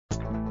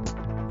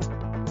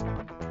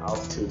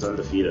Altitude's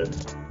undefeated.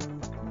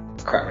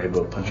 Crap,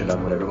 Rainbow, Punch It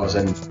Down, whatever it was.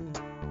 And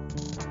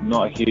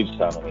not a huge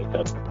fan of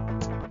makeup.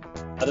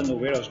 I don't know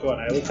where I was going.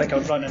 I looked like I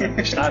was running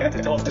and starting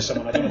to talk to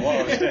someone. I don't know what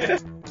I was doing.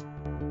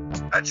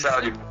 I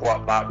tell you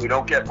what, Matt, we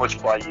don't get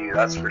much by you,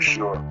 that's for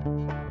sure.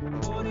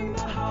 Holding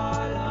the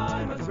high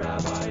line with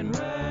Rabbi and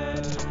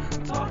Red,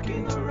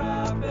 talking the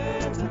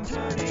rapids and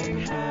turning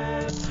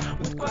heads,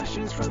 with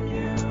questions from you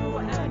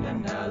and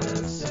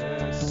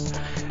analysis.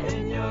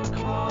 In your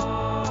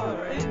car,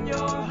 or in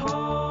your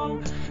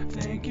home,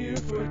 thank you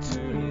for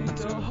tuning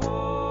to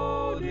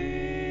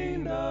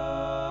Holding the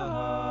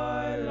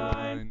High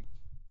Line.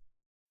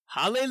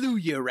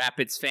 Hallelujah,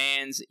 Rapids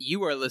fans!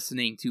 You are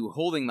listening to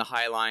Holding the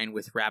High Line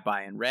with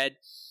Rabbi and Red.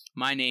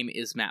 My name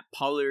is Matt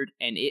Pollard,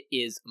 and it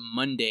is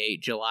Monday,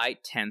 July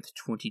 10th,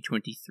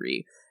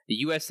 2023.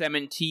 The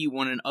USMNT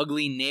won an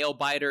ugly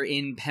nail-biter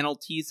in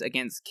penalties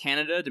against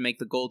Canada to make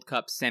the Gold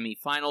Cup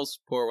semifinals.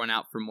 Pour one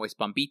out for Moist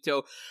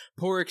Bombito.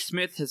 Porrick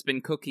Smith has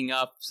been cooking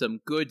up some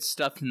good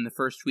stuff in the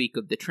first week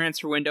of the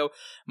transfer window.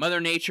 Mother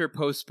Nature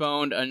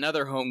postponed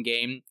another home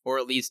game, or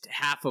at least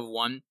half of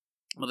one.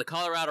 Well, the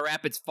Colorado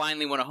Rapids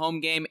finally won a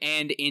home game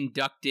and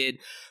inducted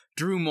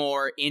Drew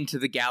Moor into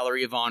the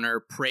Gallery of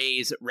Honor.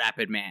 Praise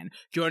Rapid Man.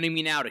 Joining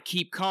me now to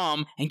keep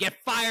calm and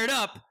get fired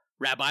up,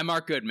 Rabbi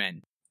Mark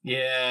Goodman.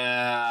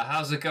 Yeah,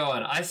 how's it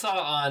going? I saw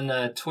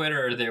on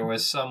Twitter there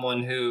was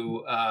someone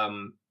who,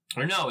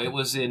 it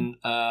was in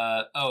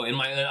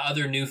my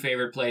other new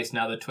favorite place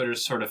now that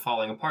Twitter's sort of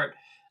falling apart,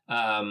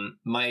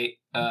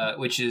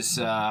 which is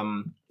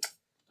Threads?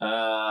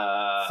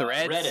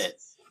 Reddit.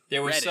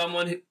 There was Reddit.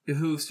 someone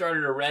who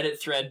started a Reddit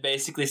thread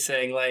basically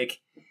saying, like,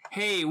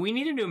 hey, we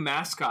need a new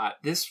mascot.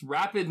 This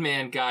Rapid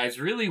Man guy is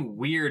really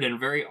weird and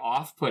very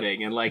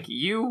off-putting, and, like,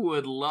 you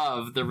would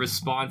love the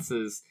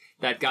responses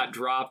that got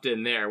dropped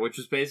in there, which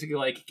was basically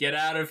like, get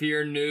out of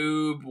here,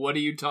 noob, what are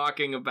you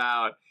talking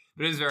about?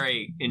 But it was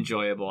very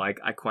enjoyable. I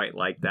quite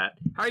like that.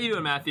 How are you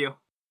doing, Matthew?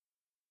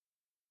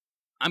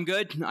 I'm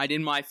good. I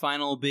did my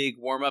final big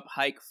warm-up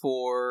hike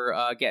for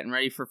getting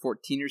ready for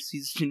 14er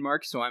season,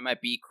 Mark, so I might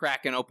be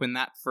cracking open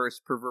that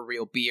first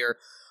proverbial beer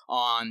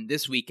on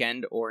this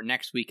weekend, or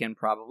next weekend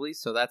probably,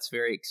 so that's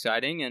very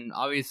exciting, and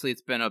obviously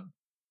it's been a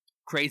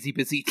crazy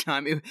busy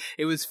time.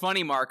 It was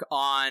funny, Mark,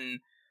 on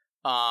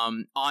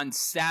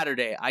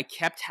Saturday, I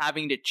kept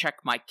having to check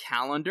my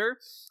calendar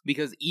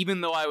because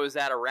even though I was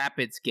at a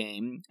Rapids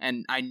game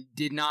and I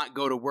did not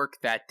go to work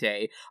that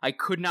day, I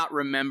could not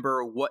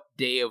remember what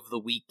day of the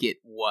week it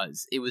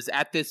was. It was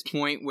at this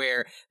point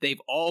where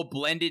they've all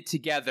blended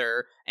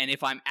together, and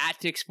if I'm at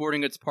Dick's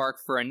Sporting Goods Park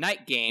for a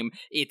night game,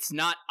 it's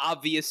not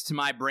obvious to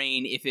my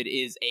brain if it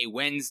is a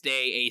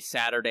Wednesday, a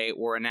Saturday,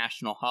 or a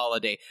national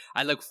holiday.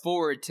 I look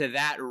forward to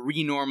that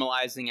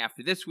renormalizing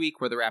after this week,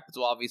 where the Rapids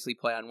will obviously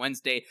play on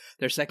Wednesday,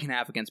 their second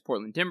half against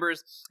Portland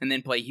Timbers, and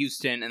then play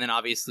Houston, and then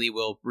obviously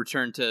we'll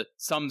return to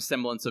some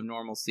semblance of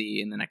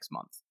normalcy in the next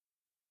month.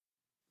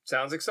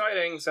 Sounds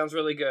exciting. Sounds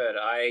really good.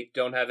 I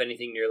don't have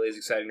anything nearly as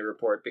exciting to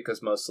report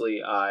because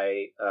mostly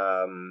I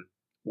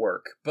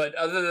work. But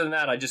other than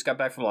that, I just got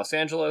back from Los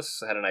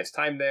Angeles. I had a nice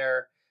time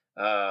there.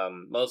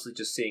 Mostly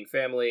just seeing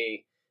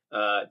family.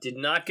 Did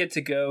not get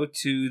to go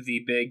to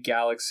the big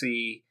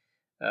Galaxy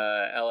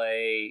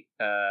LA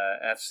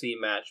FC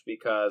match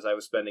because I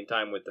was spending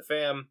time with the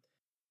fam.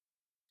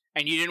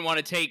 And you didn't want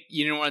to take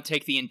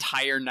the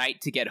entire night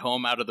to get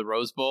home out of the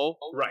Rose Bowl?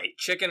 Right.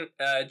 Chicken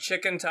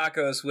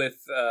tacos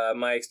with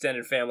my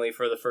extended family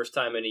for the first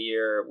time in a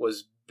year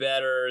was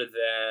better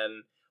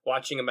than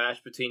watching a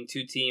match between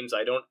two teams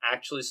I don't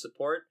actually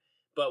support,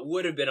 but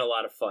would have been a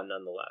lot of fun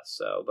nonetheless.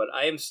 So, but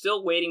I am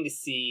still waiting to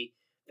see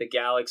the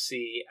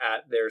Galaxy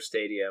at their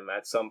stadium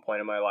at some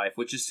point in my life,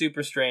 which is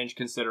super strange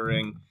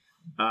considering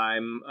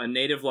I'm a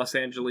native Los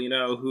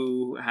Angelino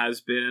who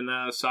has been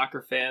a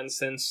soccer fan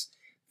since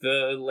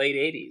the late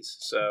 80s.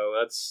 So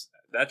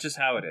that's just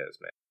how it is,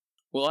 man.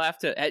 We'll have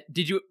to...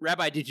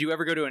 Rabbi, did you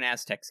ever go to an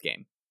Aztecs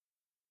game?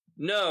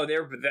 No, they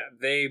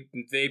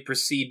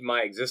precede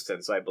my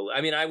existence, I believe.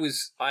 I mean, I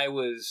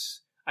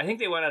think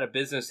they went out of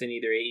business in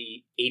either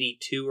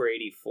 82 or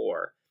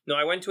 84. No,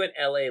 I went to an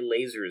LA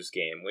Lasers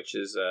game, which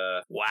is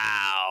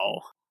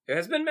Wow. It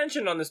has been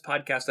mentioned on this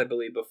podcast, I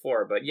believe,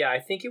 before, but yeah, I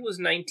think it was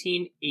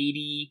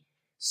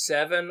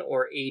 1987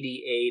 or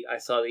 88. I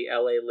saw the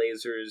LA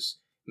Lasers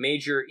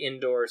Major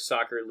Indoor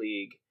Soccer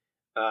League,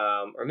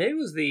 or maybe it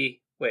was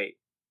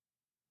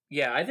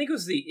I think it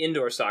was the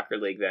Indoor Soccer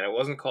League then. It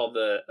wasn't called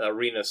the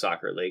Arena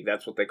Soccer League.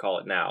 That's what they call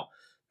it now.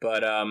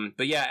 But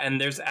yeah, and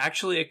there's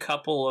actually a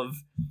couple of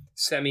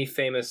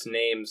semi-famous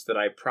names that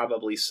I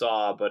probably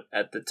saw, but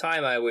at the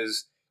time I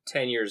was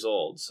 10 years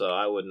old, so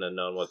I wouldn't have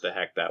known what the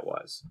heck that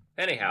was.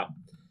 Anyhow.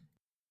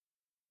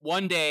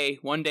 One day,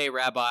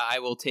 Rabbi, I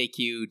will take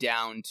you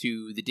down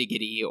to the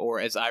Diggity, or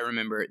as I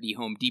remember, the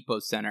Home Depot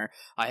Center.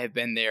 I have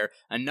been there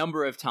a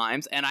number of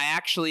times, and I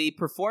actually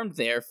performed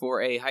there for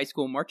a high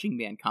school marching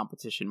band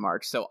competition,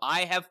 Mark. So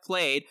I have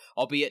played,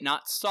 albeit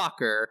not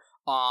soccer,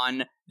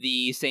 on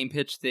the same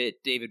pitch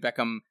that David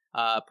Beckham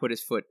put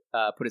his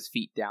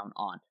feet down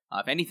on.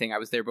 If anything, I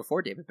was there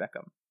before David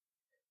Beckham.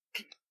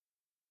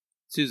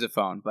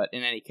 Sousaphone. But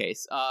in any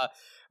case,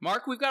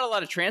 Mark, we've got a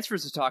lot of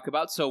transfers to talk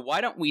about, so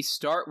why don't we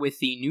start with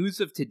the news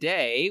of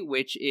today,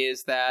 which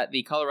is that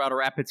the Colorado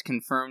Rapids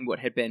confirmed what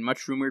had been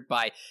much rumored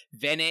by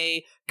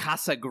Vene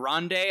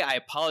Casagrande. I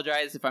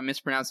apologize if I'm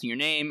mispronouncing your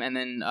name, and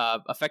then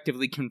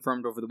effectively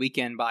confirmed over the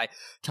weekend by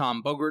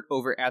Tom Bogert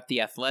over at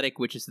The Athletic,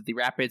 which is that the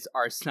Rapids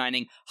are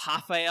signing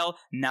Rafael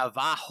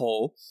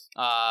Navajo,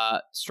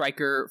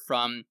 striker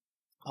from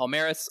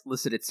Palmeiras,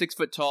 listed at 6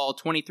 foot tall,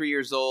 23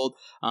 years old,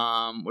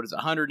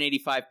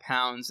 185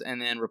 pounds,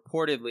 and then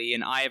reportedly,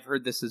 and I have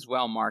heard this as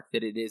well, Mark,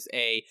 that it is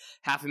a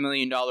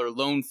 $500,000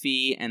 loan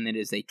fee, and that it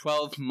is a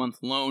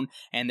 12-month loan,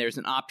 and there's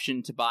an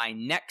option to buy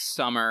next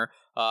summer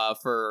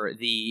for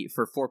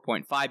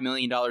 $4.5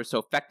 million, so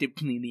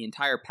effectively the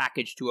entire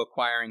package to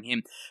acquiring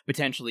him,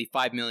 potentially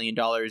 $5 million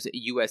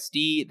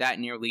USD. That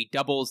nearly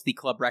doubles the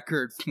club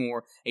record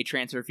for a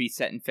transfer fee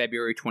set in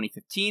February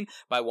 2015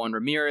 by Juan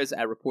Ramirez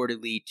at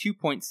reportedly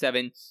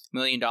 $2.7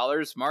 million.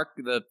 Mark,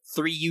 the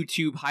 3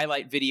 YouTube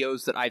highlight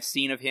videos that I've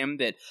seen of him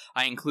that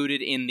I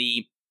included in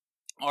the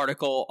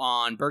article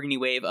on Burgundy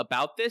Wave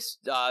about this,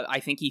 I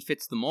think he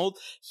fits the mold.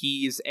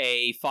 He's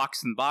a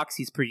fox in the box.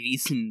 He's pretty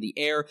decent in the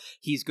air.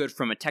 He's good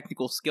from a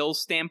technical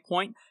skills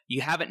standpoint.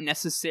 You haven't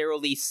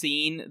necessarily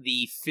seen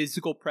the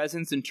physical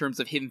presence in terms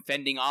of him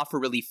fending off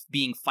or really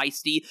being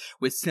feisty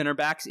with center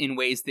backs in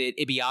ways that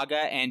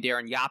Ibiaga and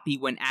Darren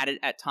Yapi went at it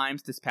at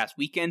times this past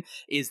weekend.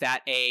 Is that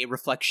a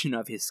reflection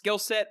of his skill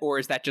set, or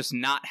is that just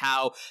not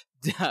how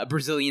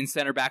Brazilian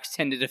center backs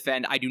tend to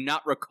defend? I do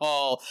not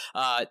recall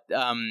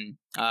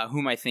who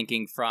am I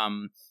thinking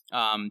from?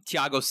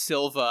 Thiago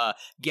Silva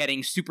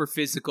getting super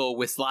physical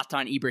with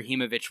Zlatan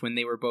Ibrahimovic when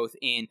they were both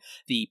in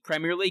the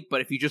Premier League.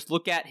 But if you just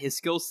look at his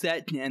skill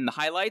set and the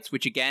highlights,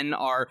 which again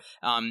are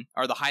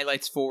the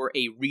highlights for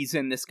a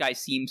reason, this guy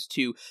seems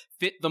to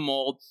fit the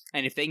mold.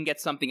 And if they can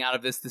get something out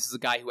of this, this is a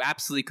guy who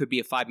absolutely could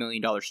be a $5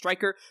 million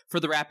striker for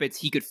the Rapids.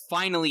 He could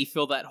finally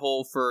fill that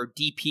hole for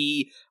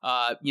DP,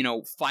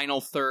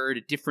 final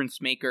third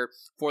difference maker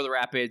for the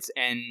Rapids.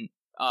 And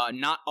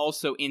not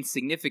also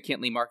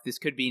insignificantly, Mark, this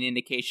could be an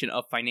indication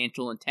of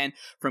financial intent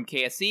from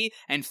KSE,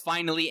 and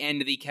finally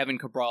end the Kevin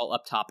Cabral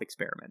up top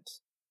experiment.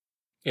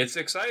 It's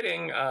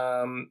exciting.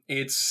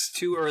 It's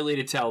too early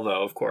to tell,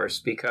 though, of course,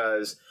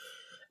 because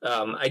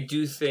I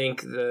do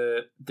think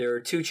there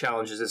are 2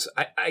 challenges.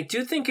 I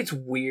do think it's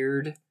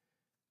weird.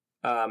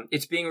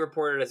 It's being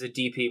reported as a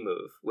DP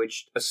move,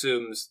 which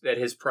assumes that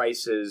his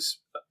price is,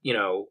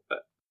 Well,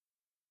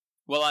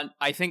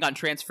 I think on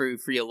transfer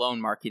free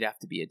alone, Mark, you'd have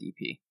to be a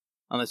DP.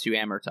 Unless you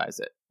amortize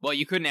it. Well,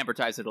 you couldn't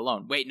amortize it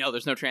alone. Wait, no,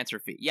 there's no transfer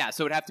fee. Yeah,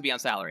 so it would have to be on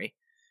salary.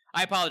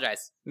 I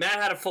apologize.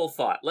 Matt had a full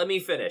thought. Let me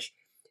finish.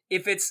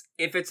 If it's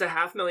a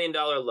 $500,000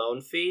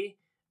 loan fee,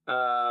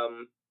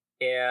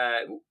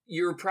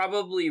 you're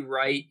probably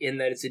right in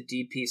that it's a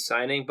DP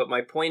signing. But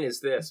my point is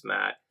this,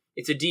 Matt: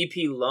 it's a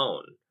DP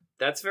loan.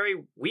 That's very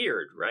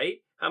weird,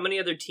 right? How many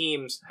other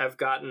teams have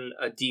gotten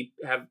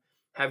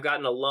have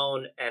gotten a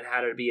loan and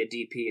had it be a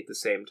DP at the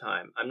same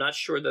time? I'm not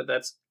sure that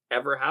that's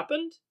ever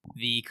happened?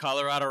 The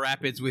Colorado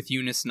Rapids with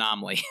Eunice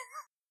Nomley.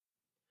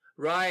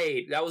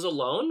 Right. That was a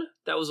loan?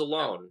 That was a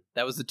loan.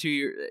 That was the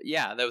 2-year...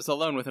 Yeah, that was a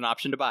loan with an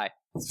option to buy.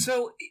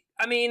 So,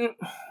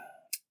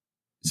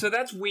 so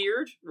that's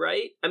weird,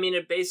 right?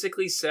 It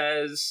basically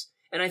says...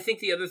 And I think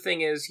the other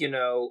thing is,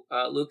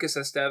 Lucas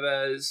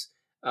Esteves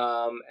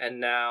and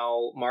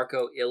now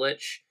Marco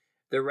Ilic.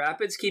 The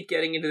Rapids keep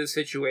getting into the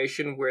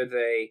situation where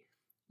they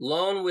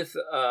loan with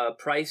a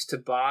price to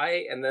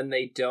buy, and then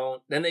they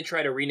don't. Then they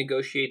try to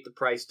renegotiate the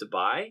price to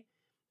buy,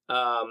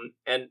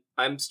 and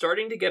I'm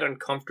starting to get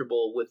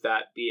uncomfortable with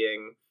that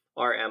being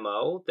our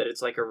MO. That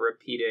it's like a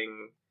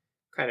repeating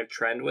kind of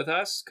trend with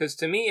us. Because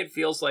to me, it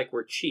feels like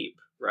we're cheap,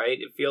 right?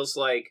 It feels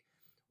like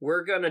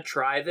we're gonna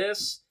try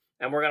this,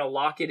 and we're gonna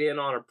lock it in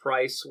on a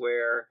price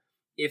where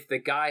if the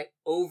guy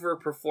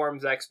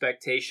overperforms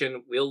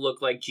expectation, we'll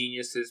look like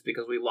geniuses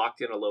because we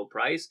locked in a low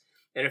price,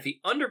 and if he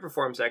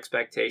underperforms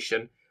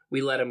expectation,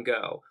 we let him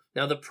go.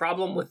 Now, the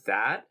problem with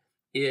that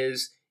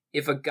is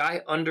if a guy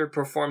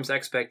underperforms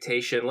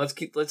expectation, let's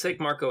take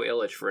Marco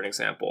Ilic for an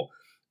example.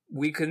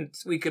 We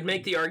could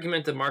make the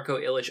argument that Marco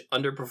Ilic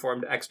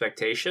underperformed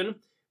expectation,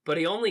 but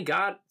he only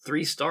got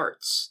 3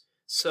 starts.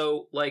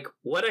 So,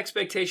 what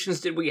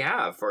expectations did we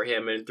have for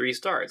him in 3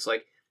 starts?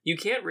 You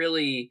can't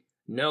really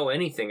know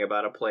anything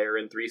about a player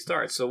in 3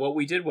 starts. So what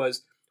we did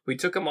was we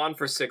took him on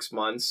for 6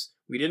 months.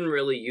 We didn't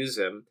really use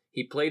him.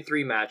 He played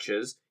 3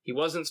 matches. He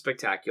wasn't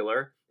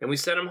spectacular, and we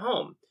sent him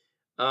home.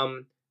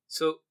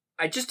 So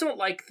I just don't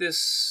like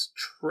this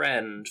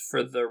trend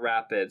for the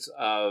Rapids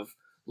of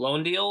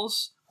loan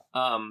deals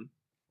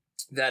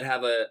that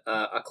have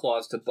a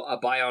clause a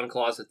buy-on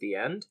clause at the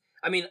end.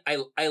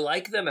 I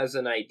like them as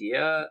an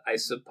idea, I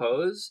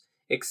suppose,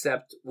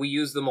 except we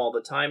use them all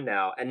the time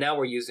now, and now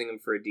we're using them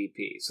for a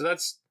DP. So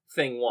that's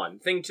thing 1.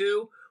 Thing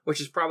 2,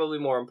 which is probably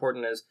more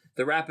important, is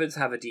the Rapids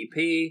have a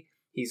DP.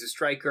 He's a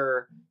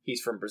striker.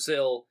 He's from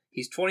Brazil.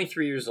 He's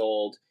 23 years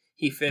old.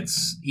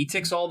 He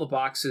ticks all the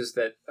boxes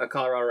that a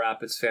Colorado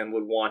Rapids fan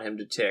would want him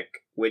to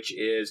tick, which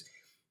is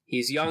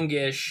He's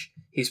youngish.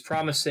 He's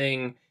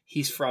promising.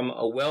 He's from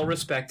a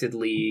well-respected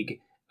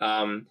league.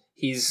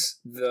 He's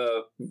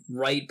the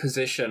right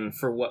position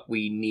for what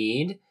we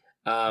need.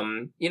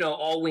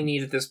 All we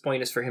need at this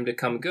point is for him to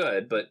come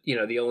good. But,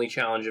 the only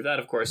challenge of that,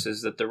 of course,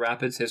 is that the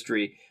Rapids'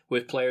 history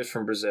with players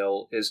from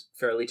Brazil is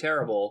fairly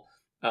terrible.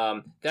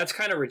 That's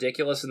kind of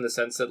ridiculous in the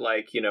sense that,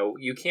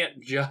 you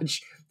can't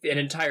judge an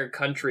entire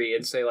country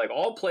and say,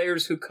 all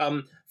players who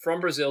come from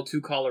Brazil to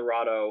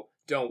Colorado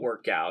don't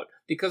work out.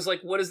 Because,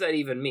 what does that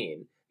even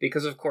mean?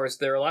 Because, of course,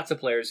 there are lots of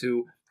players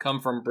who come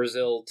from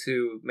Brazil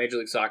to Major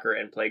League Soccer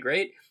and play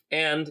great.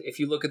 And if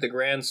you look at the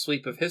grand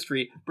sweep of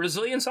history,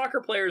 Brazilian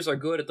soccer players are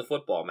good at the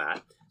football,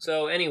 Matt.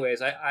 So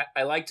anyways,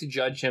 I like to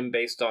judge him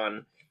based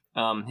on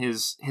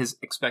his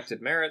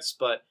expected merits.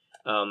 But,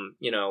 I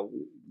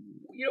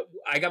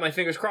got my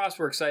fingers crossed.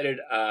 We're excited.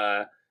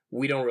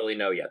 We don't really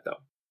know yet, though.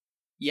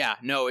 Yeah,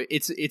 no,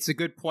 it's a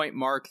good point,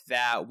 Mark,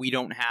 that we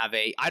don't have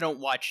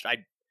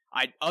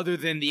I other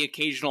than the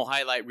occasional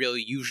highlight reel,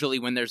 usually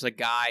when there's a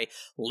guy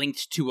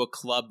linked to a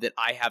club that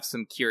I have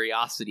some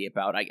curiosity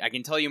about. I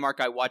can tell you,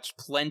 Mark, I watched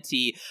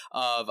plenty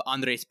of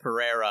Andres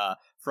Pereira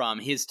from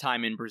his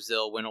time in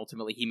Brazil when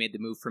ultimately he made the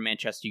move from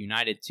Manchester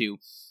United to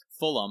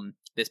Fulham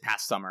this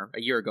past summer,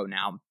 a year ago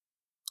now.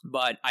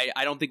 But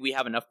I don't think we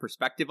have enough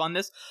perspective on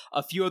this.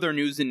 A few other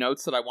news and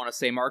notes that I want to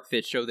say, Mark,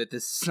 that show that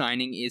this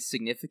signing is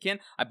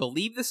significant. I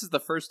believe this is the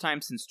first time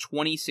since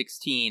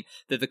 2016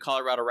 that the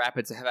Colorado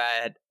Rapids have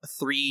had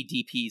 3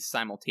 DPs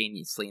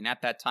simultaneously. And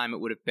at that time, it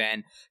would have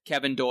been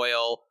Kevin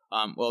Doyle.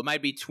 It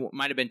might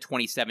have been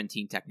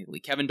 2017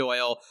 technically. Kevin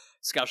Doyle,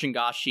 Scal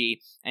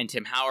Shingashi, and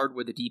Tim Howard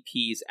were the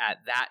DPs at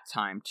that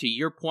time. To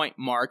your point,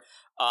 Mark,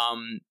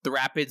 the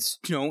Rapids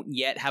don't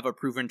yet have a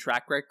proven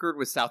track record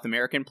with South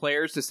American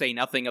players, to say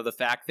nothing of the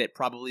fact that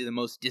probably the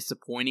most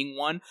disappointing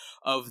one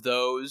of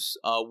those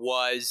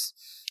was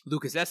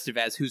Lucas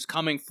Estevez,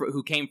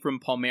 who came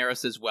from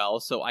Palmeiras as well.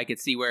 So I could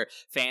see where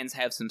fans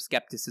have some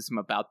skepticism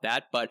about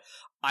that. But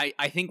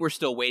I think we're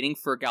still waiting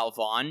for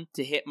Galvan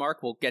to hit,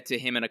 Mark. We'll get to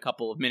him in a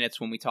couple of minutes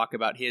when we talk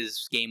about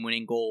his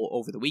game-winning goal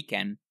over the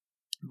weekend.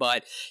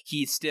 But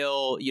he's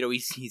still,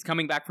 he's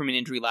coming back from an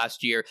injury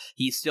last year.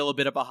 He's still a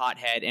bit of a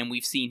hothead, and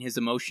we've seen his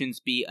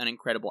emotions be an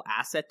incredible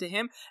asset to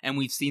him, and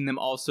we've seen them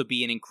also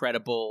be an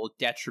incredible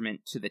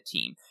detriment to the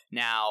team.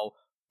 Now,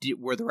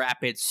 were the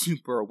Rapids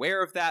super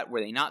aware of that?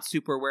 Were they not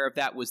super aware of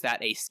that? Was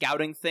that a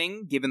scouting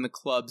thing, given the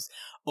club's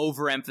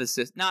given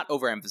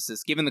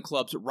the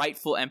club's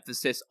rightful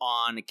emphasis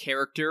on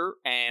character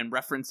and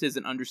references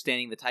and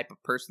understanding the type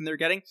of person they're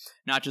getting,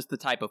 not just the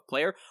type of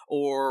player?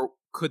 Or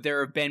could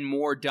there have been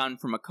more done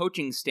from a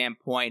coaching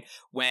standpoint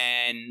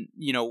when,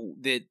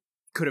 that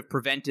could have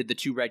prevented the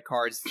 2 red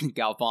cards that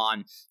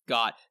Galvan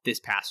got this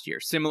past year?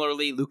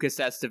 Similarly, Lucas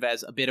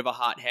Estevez, a bit of a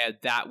hothead,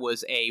 that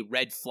was a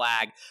red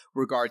flag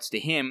regards to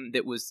him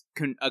that was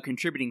a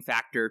contributing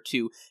factor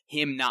to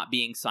him not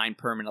being signed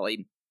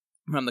permanently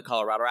from the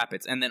Colorado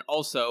Rapids. And then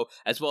also,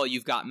 as well,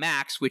 you've got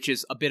Max, which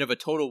is a bit of a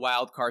total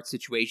wild card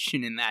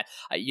situation in that,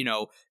 I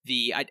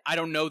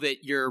don't know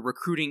that you're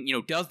recruiting,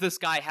 does this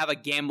guy have a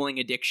gambling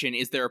addiction?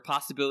 Is there a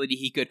possibility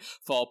he could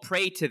fall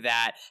prey to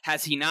that?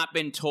 Has he not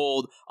been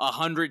told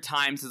 100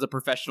 times as a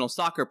professional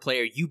soccer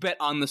player, you bet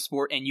on the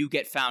sport and you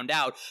get found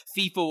out,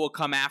 FIFA will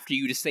come after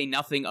you, to say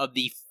nothing of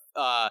the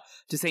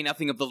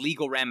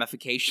legal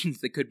ramifications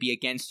that could be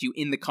against you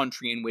in the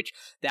country in which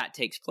that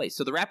takes place.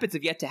 So the Rapids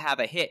have yet to have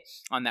a hit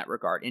on that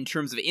regard. In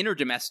terms of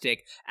interdomestic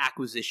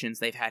acquisitions,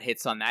 they've had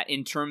hits on that.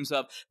 In terms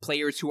of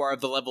players who are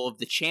of the level of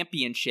the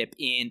championship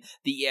in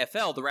the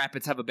EFL, the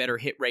Rapids have a better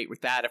hit rate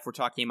with that. If we're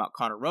talking about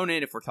Connor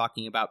Ronan, if we're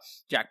talking about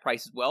Jack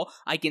Price as well,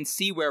 I can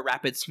see where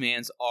Rapids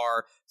fans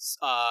are,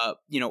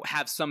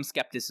 have some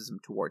skepticism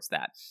towards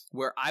that.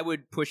 Where I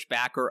would push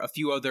back, or a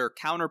few other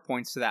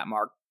counterpoints to that,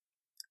 Mark,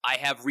 I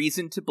have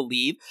reason to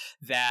believe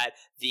that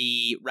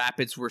the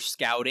Rapids were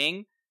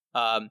scouting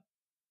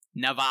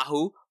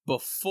Navajo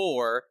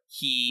before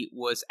he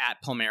was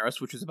at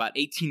Palmeiras, which was about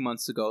 18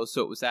 months ago.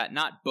 So it was at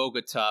not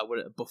Bogota,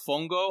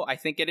 Bofongo, I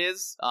think it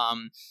is,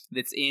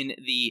 that's in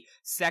the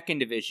 2nd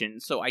division.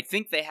 So I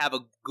think they have a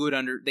good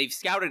they've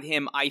scouted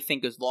him, I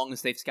think, as long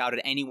as they've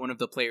scouted any one of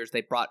the players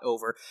they brought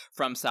over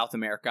from South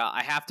America.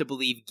 I have to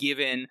believe,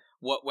 given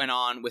what went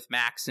on with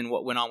Max and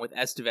what went on with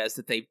Estevez,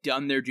 that they've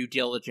done their due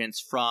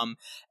diligence from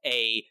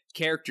a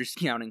character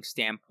scouting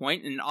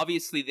standpoint. And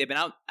obviously they've been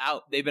on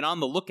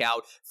the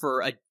lookout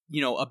for a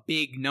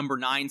big number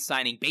 9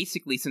 signing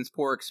basically since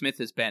Porrick Smith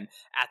has been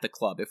at the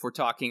club. If we're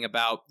talking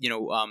about, a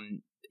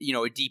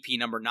DP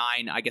number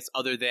 9, I guess,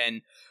 other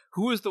than,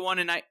 who was the one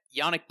in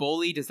Yannick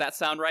Boley? Does that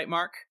sound right,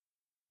 Mark?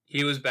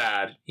 He was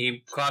bad.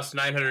 He cost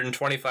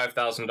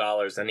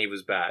 $925,000 and he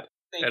was bad.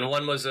 And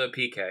one was a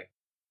PK.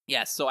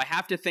 Yes, so I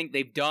have to think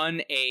they've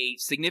done a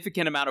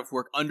significant amount of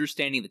work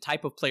understanding the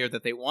type of player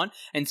that they want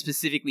and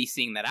specifically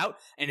seeing that out.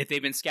 And if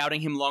they've been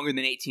scouting him longer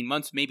than 18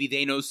 months, maybe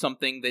they know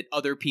something that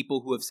other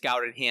people who have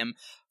scouted him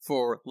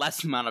for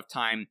less amount of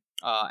time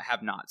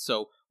have not.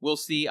 So we'll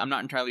see. I'm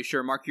not entirely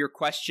sure. Mark, your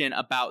question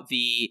about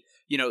the,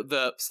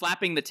 the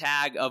slapping the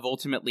tag of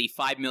ultimately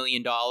 $5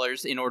 million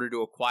in order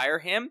to acquire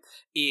him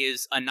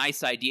is a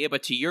nice idea.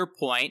 But to your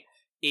point,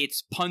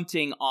 it's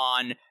punting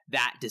on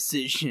that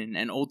decision,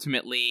 and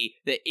ultimately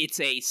that it's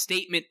a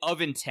statement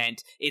of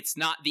intent. It's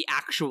not the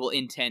actual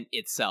intent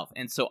itself.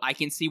 And so I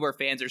can see where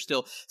fans are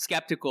still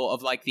skeptical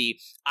of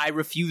I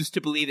refuse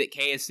to believe that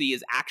KSC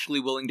is actually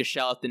willing to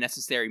shell out the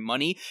necessary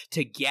money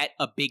to get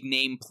a big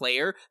name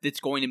player that's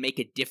going to make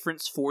a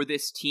difference for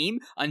this team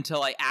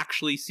until I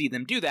actually see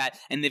them do that.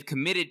 And they've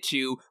committed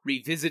to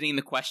revisiting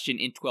the question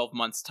in 12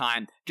 months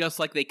time, just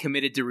like they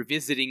committed to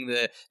revisiting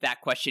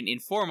that question in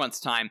 4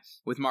 months time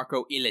with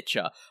Marko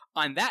Ilića.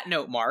 On that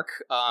note,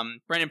 Mark,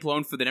 Brendan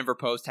Plone for the Denver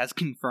Post has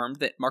confirmed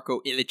that Marko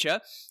Ilića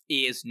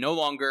is no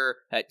longer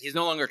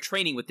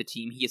training with the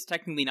team. He is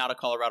technically not a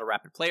Colorado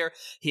Rapid player.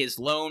 His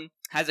loan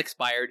has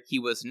expired. He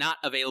was not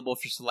available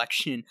for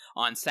selection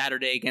on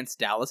Saturday against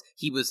Dallas.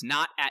 He was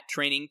not at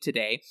training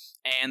today,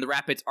 and the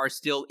Rapids are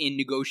still in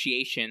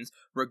negotiations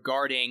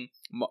regarding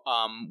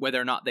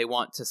whether or not they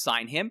want to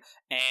sign him.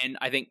 And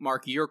I think,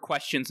 Mark, your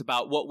questions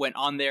about what went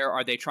on there,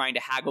 are they trying to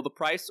haggle the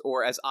price,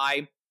 or as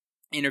I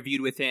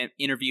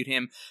interviewed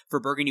him for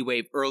Burgundy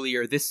Wave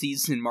earlier this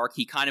season, Mark,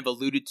 he kind of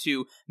alluded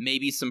to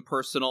maybe some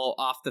personal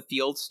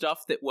off-the-field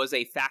stuff that was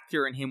a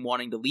factor in him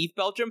wanting to leave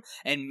Belgium,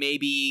 and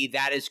maybe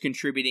that is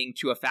contributing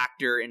to a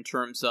factor in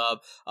terms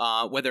of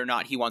whether or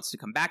not he wants to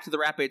come back to the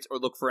Rapids or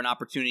look for an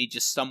opportunity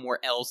just somewhere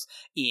else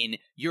in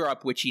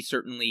Europe, which he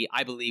certainly,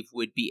 I believe,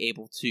 would be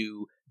able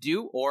to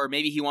do, or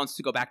maybe he wants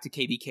to go back to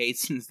KVK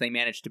since they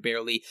managed to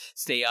barely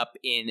stay up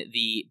in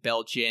the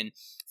Belgian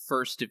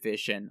First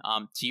Division.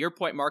 To your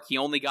point, Mark, he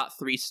only got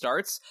 3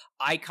 starts.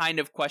 I kind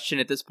of question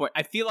at this point.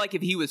 I feel like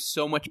if he was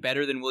so much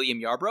better than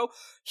William Yarbrough,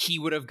 he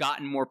would have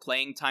gotten more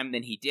playing time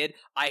than he did.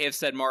 I have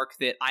said, Mark,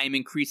 that I am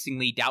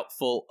increasingly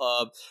doubtful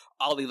of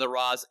Ali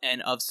Larraz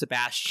and of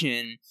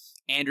Sebastian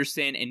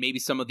Anderson and maybe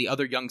some of the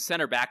other young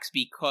center backs,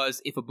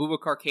 because if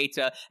Abubakar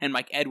Keita and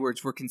Mike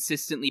Edwards were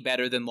consistently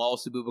better than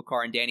Lawless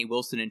Abubakar and Danny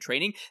Wilson in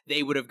training,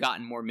 they would have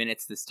gotten more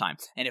minutes this time.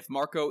 And if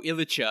Marko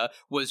Ilića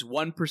was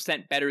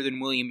 1% better than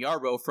William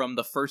Yarbrough from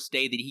the first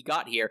day that he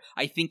got here,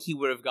 I think he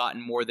would have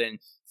gotten more than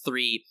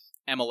 3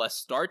 MLS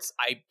starts.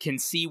 I can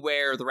see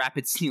where the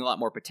Rapids see a lot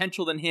more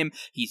potential than him.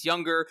 He's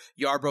younger.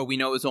 Yarbrough, we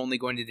know, is only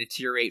going to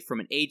deteriorate from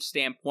an age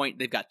standpoint.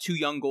 They've got 2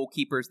 young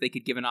goalkeepers they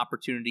could give an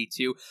opportunity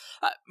to.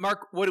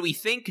 Mark, what do we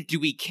think? Do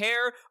we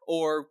care?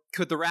 Or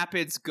could the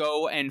Rapids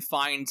go and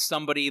find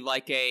somebody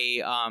like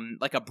a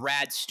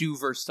Brad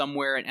Stuver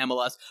somewhere in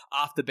MLS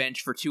off the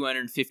bench for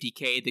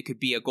 $250K that could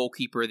be a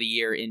goalkeeper of the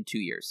year in 2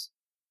 years?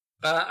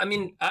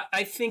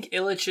 I think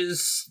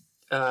Illich's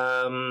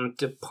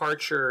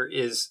departure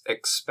is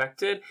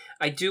expected.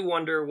 I do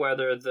wonder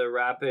whether the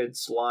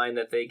Rapids line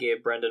that they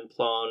gave Brendan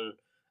Plone,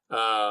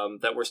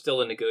 that we're still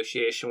in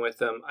negotiation with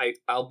them.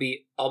 I'll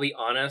be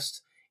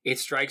honest. It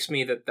strikes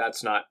me that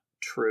that's not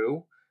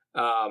true.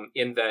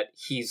 In that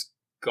he's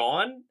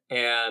gone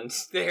and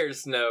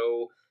there's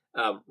no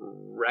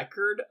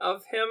record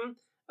of him.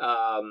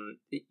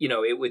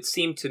 It would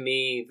seem to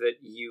me that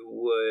you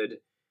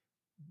would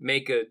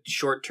make a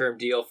short-term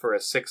deal for a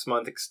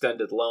 6-month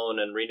extended loan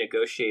and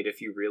renegotiate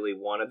if you really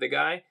wanted the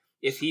guy.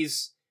 If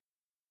he's...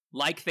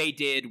 Like they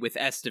did with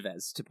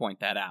Estevez, to point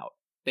that out.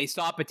 They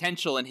saw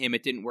potential in him,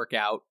 it didn't work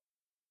out.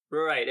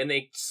 Right, and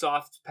they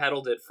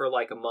soft-pedaled it for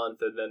like a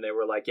month, and then they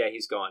were like, yeah,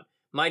 he's gone.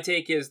 My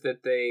take is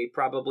that they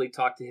probably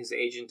talked to his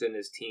agent and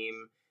his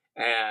team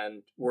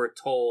and were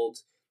told,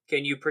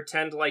 can you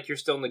pretend like you're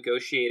still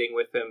negotiating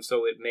with him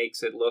so it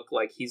makes it look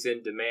like he's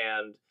in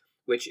demand,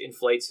 which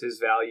inflates his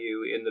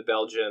value in the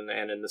Belgian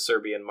and in the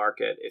Serbian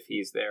market if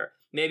he's there.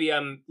 Maybe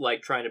I'm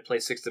like trying to play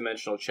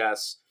 6-dimensional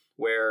chess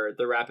where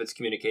the Rapids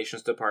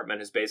communications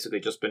department has basically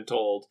just been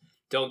told,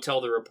 don't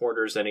tell the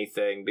reporters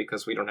anything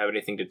because we don't have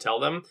anything to tell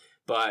them.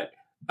 But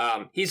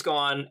he's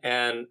gone,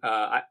 and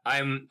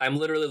I'm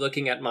literally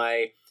looking at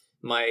my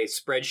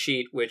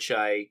spreadsheet, which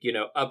I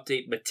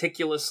update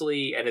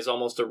meticulously and is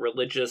almost a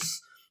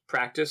religious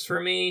practice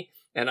for me.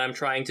 And I'm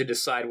trying to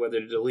decide whether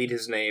to delete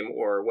his name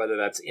or whether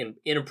that's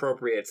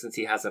inappropriate since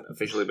he hasn't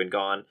officially been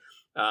gone.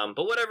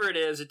 But whatever it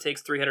is, it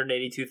takes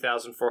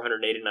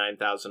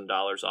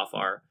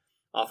 $382,489,000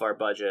 off our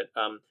budget.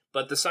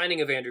 But the signing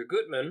of Andrew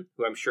Gutman,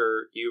 who I'm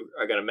sure you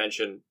are going to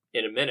mention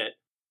in a minute.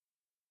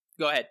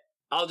 Go ahead.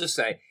 I'll just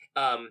say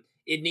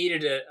it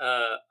needed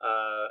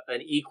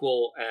an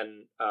equal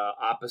and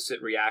opposite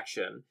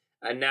reaction.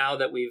 And now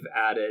that we've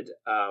added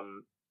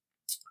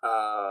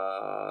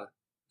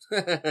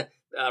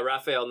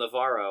Rafael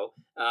Navarro,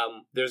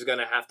 there's going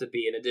to have to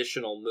be an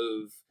additional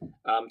move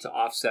to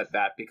offset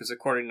that, because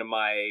according to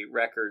my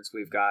records,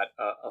 we've got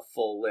a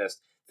full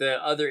list.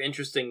 The other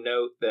interesting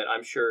note that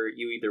I'm sure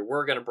you either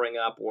were going to bring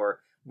up or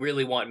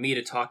really want me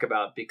to talk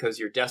about because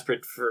you're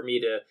desperate for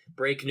me to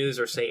break news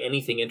or say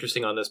anything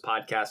interesting on this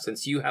podcast,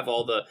 since you have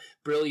all the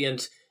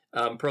brilliant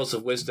pearls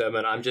of wisdom,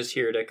 and I'm just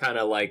here to kind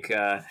of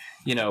bat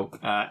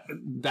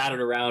it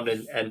around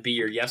and be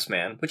your yes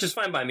man, which is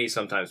fine by me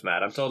sometimes,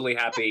 Matt. I'm totally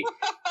happy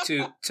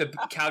to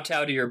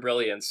kowtow to your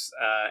brilliance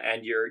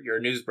and your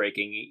news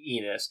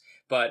breaking-iness.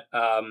 But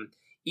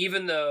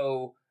even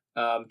though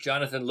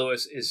Jonathan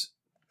Lewis is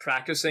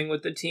practicing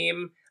with the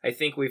team, I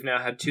think we've now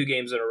had 2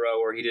 games in a row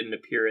where he didn't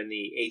appear in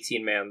the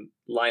 18-man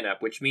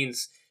lineup, which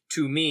means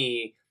to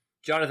me,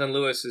 Jonathan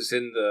Lewis is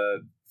in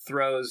the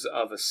throes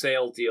of a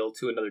sale deal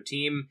to another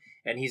team,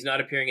 and he's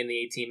not appearing in the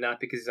 18, not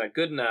because he's not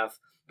good enough,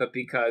 but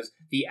because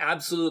the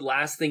absolute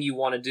last thing you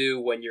want to do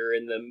when you're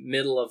in the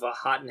middle of a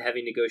hot and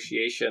heavy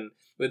negotiation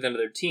with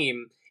another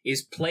team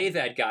is play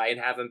that guy and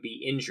have him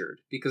be injured,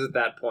 because at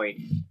that point,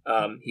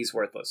 he's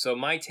worthless. So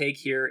my take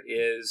here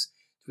is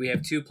we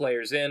have 2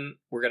 players in,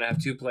 we're going to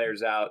have 2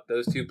 players out.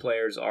 Those 2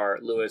 players are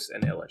Lewis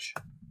and Illich.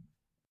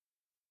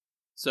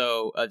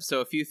 So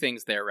a few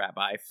things there,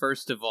 Rabbi.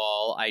 First of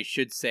all, I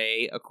should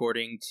say,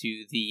 according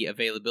to the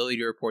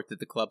availability report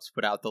that the clubs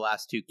put out the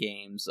last 2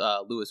 games,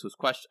 Lewis was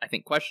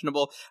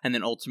questionable, and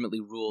then ultimately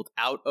ruled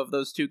out of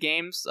those 2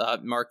 games.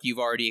 Mark, you've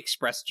already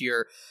expressed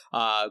your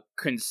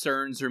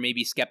concerns or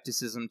maybe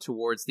skepticism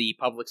towards the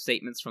public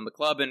statements from the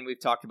club, and we've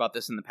talked about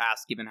this in the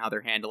past, given how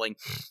they're handling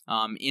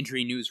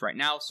injury news right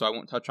now, so I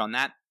won't touch on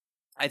that.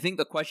 I think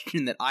the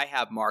question that I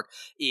have, Mark,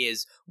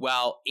 is,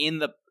 well, in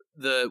the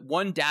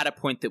one data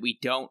point that we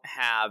don't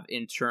have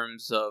in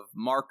terms of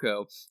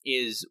Marco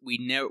is we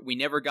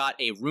never got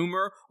a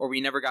rumor or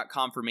we never got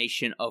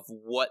confirmation of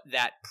what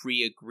that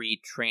pre-agreed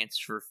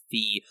transfer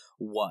fee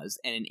was.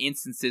 And in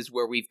instances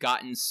where we've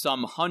gotten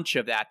some hunch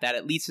of that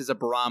at least is a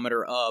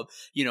barometer of,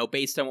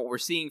 based on what we're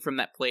seeing from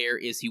that player,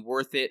 is he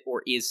worth it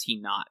or is he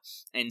not?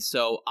 And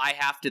so I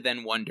have to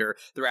then wonder,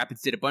 the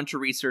Rapids did a bunch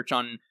of research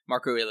on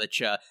Marko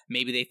Ilić.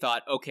 Maybe they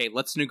thought, okay,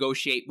 let's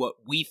negotiate what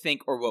we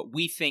think or what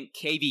we think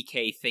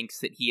KVK thinks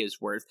that he is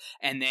worth,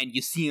 and then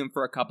you see him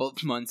for a couple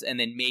of months, and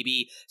then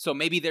maybe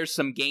there's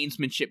some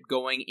gamesmanship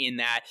going in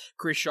that.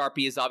 Chris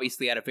Sharpie has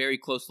obviously had a very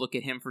close look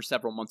at him for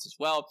several months as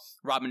well.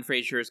 Robin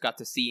Fraser has got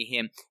to see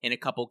him in a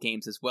couple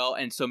games as well,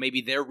 and so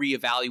maybe they're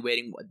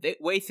reevaluating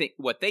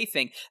what they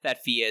think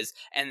that fee is,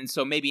 and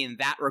so maybe in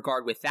that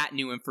regard, with that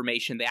new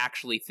information, they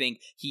actually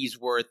think he's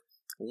worth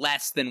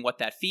less than what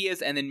that fee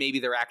is, and then maybe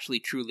they're actually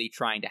truly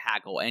trying to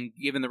haggle. And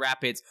given the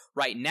Rapids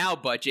right now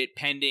budget,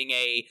 pending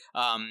a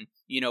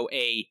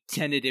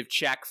tentative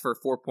check for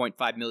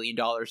 $4.5 million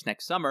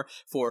next summer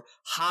for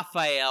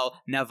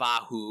Rafael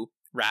Navarro,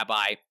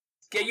 Rabbi.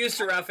 Get used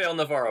to Rafael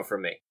Navarro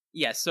from me.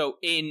 Yeah, so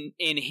in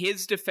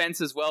his defense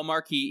as well,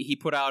 Mark, he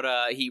put out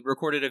he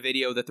recorded a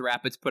video that the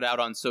Rapids put out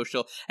on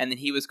social, and then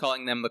he was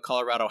calling them the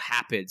Colorado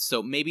Hapids.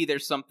 So maybe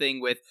there's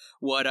something with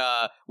what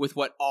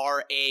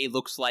RA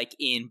looks like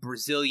in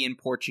Brazilian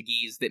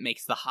Portuguese that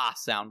makes the ha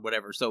sound,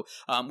 whatever. So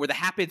we're the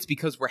Hapids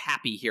because we're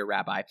happy here,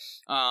 Rabbi.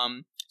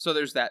 So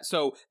there's that.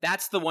 So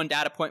that's the one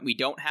data point we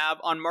don't have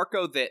on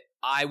Marco that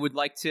I would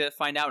like to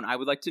find out, and I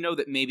would like to know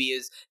that maybe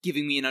is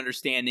giving me an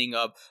understanding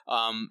of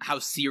how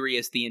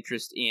serious the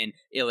interest in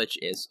Ilić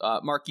is.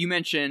 Mark, you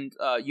mentioned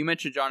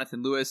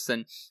Jonathan Lewis,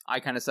 and I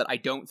kind of said I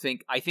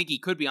think he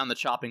could be on the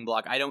chopping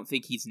block. I don't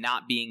think he's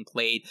not being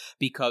played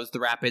because the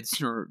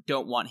Rapids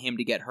don't want him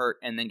to get hurt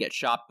and then get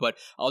shopped. But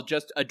I'll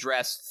just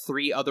address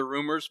 3 other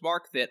rumors,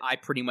 Mark, that I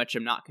pretty much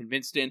am not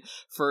convinced in.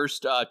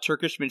 First,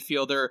 Turkish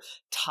midfielder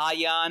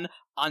Taylan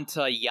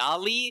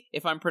Antayali,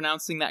 if I'm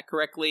pronouncing that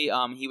correctly.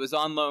 He was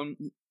on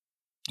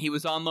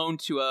loan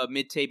to a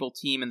mid-table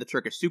team in the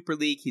Turkish Super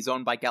League. He's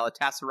owned by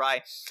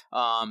Galatasaray.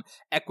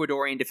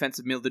 Ecuadorian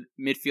defensive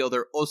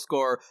midfielder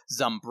Oscar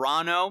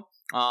Zambrano,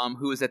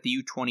 who is at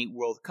the U20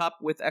 World Cup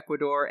with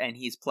Ecuador, and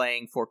he's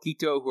playing for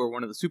Quito, who are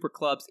one of the super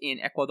clubs in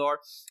Ecuador.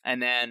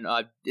 And then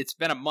it's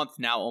been a month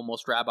now,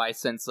 almost, Rabbi,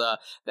 since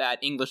that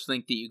English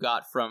link that you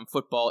got from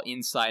Football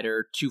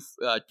Insider to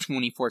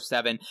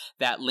 24/7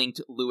 that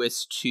linked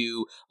Lewis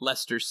to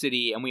Leicester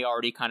City, and we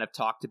already kind of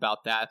talked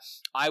about that.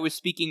 I was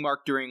speaking,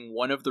 Mark, during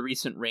one of the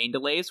recent rain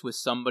delays with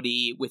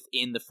somebody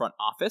within the front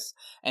office,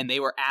 and they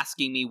were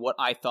asking me what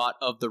I thought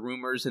of the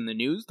rumors in the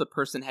news. The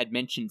person had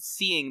mentioned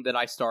seeing that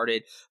I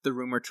started the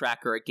rumor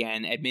tracker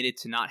again, admitted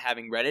to not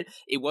having read it.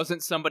 It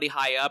wasn't somebody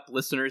high up.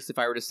 Listeners, if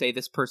I were to say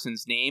this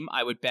person's name,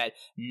 I would bet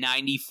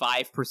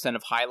 95%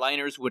 of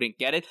Highliners wouldn't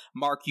get it.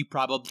 Mark, you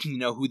probably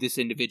know who this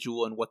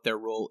individual and what their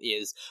role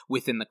is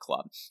within the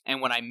club.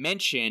 And when I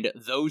mentioned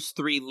those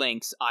 3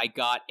 links, I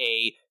got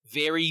a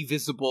very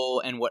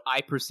visible and what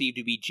I perceive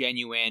to be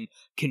genuine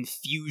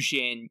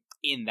confusion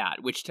in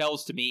that, which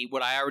tells to me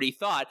what I already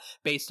thought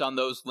based on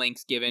those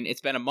links given.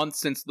 It's been a month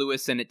since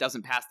Lewis and it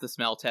doesn't pass the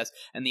smell test,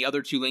 and the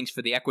other 2 links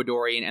for the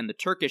Ecuadorian and the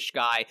Turkish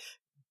guy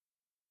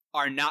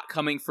are not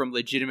coming from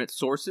legitimate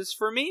sources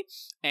for me,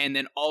 and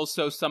then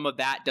also some of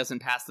that doesn't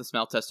pass the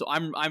smell test. So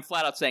I'm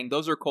flat out saying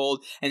those are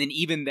cold, and then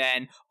even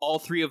then, all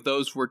 3 of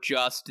those were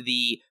just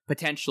the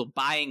potential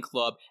buying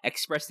club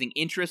expressing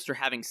interest or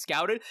having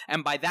scouted,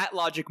 and by that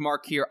logic,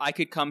 Mark, here, I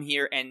could come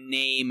here and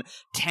name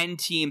 10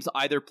 teams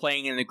either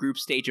playing in the group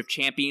stage of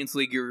Champions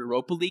League or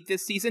Europa League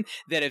this season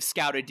that have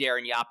scouted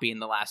Darren Yapi in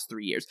the last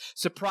 3 years.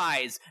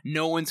 Surprise,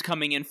 no one's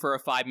coming in for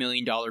a $5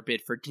 million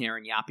bid for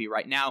Darren Yapi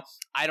right now.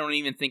 I don't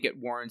even think it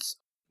warrants.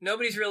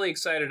 Nobody's really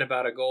excited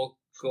about a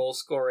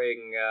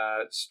goal-scoring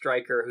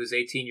striker who's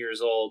 18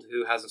 years old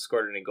who hasn't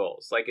scored any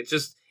goals. Like,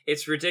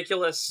 it's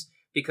ridiculous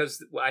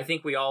because I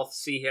think we all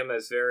see him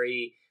as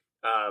very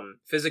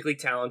physically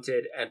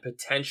talented and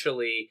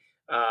potentially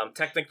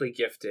technically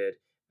gifted,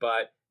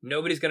 but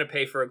nobody's going to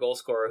pay for a goal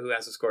scorer who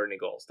hasn't scored any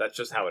goals. That's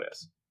just how it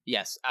is.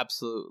 Yes,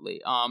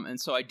 absolutely. And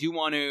so I do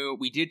want to,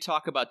 we did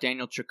talk about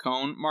Daniel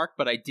Chacon, Mark,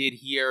 but I did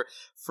hear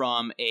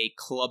from a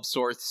club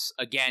source,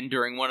 again,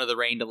 during one of the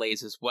rain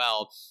delays as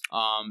well,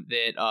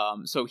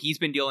 so he's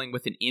been dealing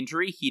with an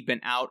injury. He'd been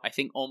out, I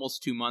think,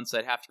 almost 2 months.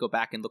 I'd have to go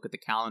back and look at the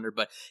calendar,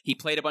 but he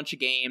played a bunch of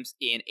games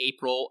in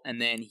April,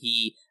 and then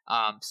he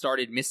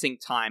started missing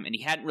time, and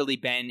he hadn't really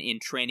been in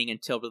training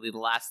until really the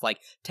last,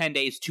 10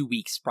 days, 2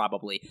 weeks,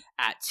 probably,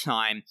 at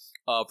time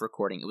of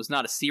recording. It was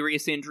not a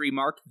serious injury,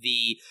 Mark.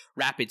 The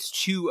Rapids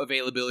 2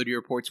 availability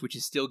reports, which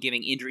is still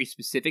giving injury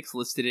specifics,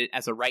 listed it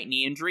as a right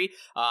knee injury.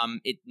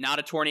 Not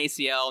a torn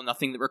ACL,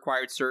 nothing that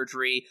required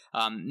surgery,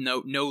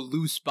 no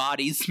loose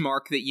bodies,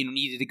 Mark, that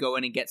needed to go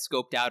in and get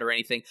scoped out or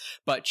anything.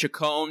 But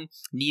Chacon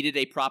needed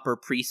a proper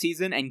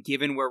preseason, and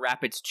given where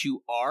Rapids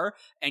 2 are,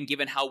 and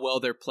given how well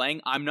they're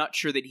playing, I'm not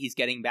sure that he's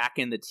getting back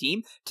in the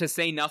team, to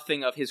say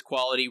nothing of his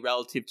quality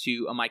relative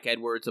to a Mike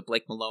Edwards, a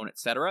Blake Malone,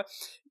 etc.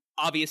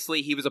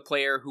 Obviously, he was a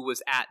player who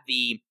was at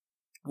the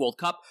World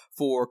Cup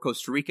for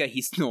Costa Rica.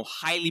 He's still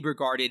highly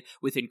regarded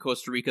within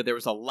Costa Rica. There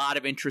was a lot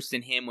of interest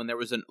in him when there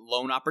was a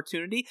loan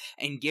opportunity,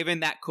 and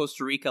given that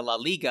Costa Rica La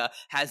Liga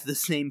has the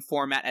same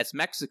format as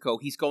Mexico,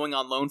 he's going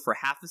on loan for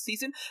half the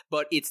season,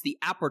 but it's the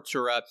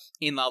Apertura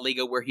in La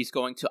Liga where he's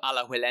going to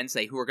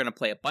Alajuelense, who are going to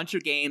play a bunch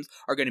of games,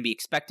 are going to be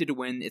expected to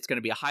win. It's going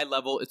to be a high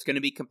level. It's going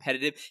to be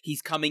competitive.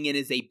 He's coming in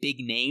as a big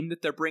name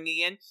that they're bringing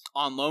in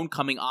on loan,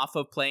 coming off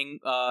of playing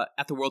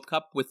at the World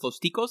Cup with Los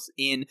Ticos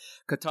in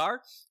Qatar.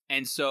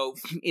 And so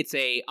it's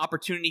a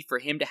opportunity for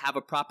him to have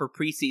a proper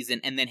preseason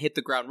and then hit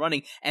the ground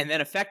running, and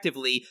then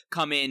effectively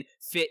come in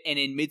fit and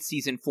in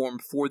midseason form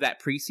for that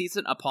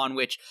preseason, upon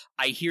which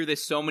I hear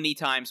this so many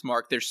times,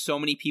 Mark. There's so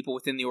many people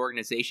within the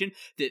organization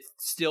that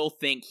still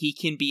think he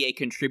can be a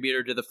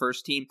contributor to the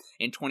first team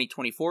in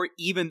 2024,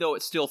 even though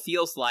it still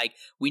feels like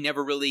we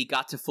never really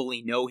got to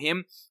fully know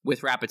him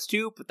with Rapids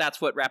 2, but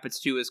that's what Rapids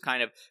 2 is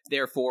kind of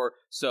there for.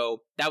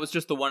 So that was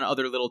just the one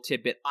other little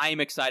tidbit. I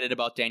am excited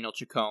about Daniel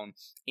Chacon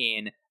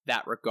in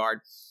that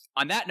regard.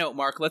 On that note,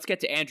 Mark, let's get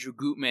to Andrew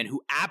Gutman,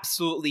 who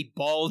absolutely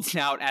balled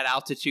out at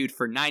altitude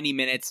for 90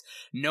 minutes.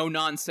 No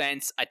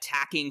nonsense.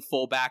 Attacking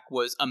fullback,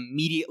 was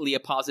immediately a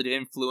positive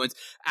influence.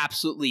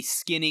 Absolutely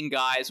skinning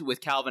guys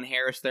with Calvin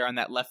Harris there on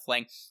that left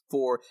flank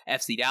for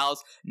FC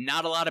Dallas.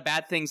 Not a lot of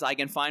bad things I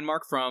can find,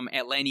 Mark, from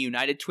Atlanta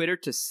United Twitter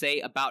to say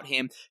about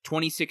him.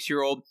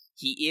 26-year-old.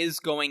 He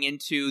is going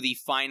into the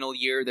final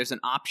year. There's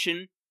an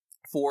option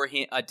for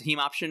him, a team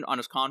option on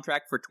his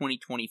contract for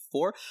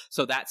 2024.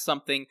 So that's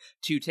something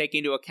to take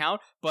into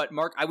account. But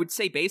Mark, I would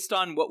say based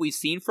on what we've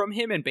seen from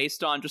him and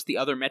based on just the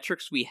other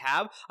metrics we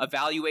have, a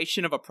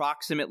valuation of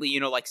approximately,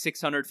 like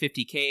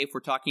 $650K if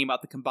we're talking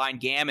about the combined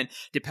GAM, and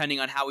depending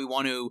on how we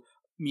want to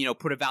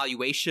put a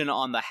valuation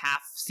on the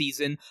half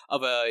season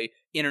of a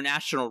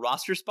international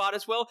roster spot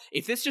as well.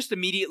 If this just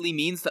immediately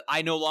means that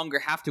I no longer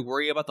have to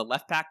worry about the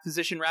left back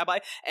position, Rabbi,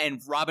 and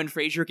Robin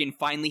Fraser can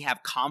finally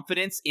have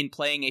confidence in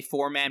playing a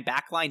 4-man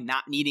backline,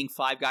 not needing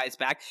 5 guys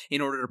back in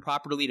order to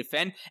properly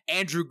defend,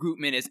 Andrew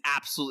Gutman is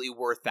absolutely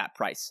worth that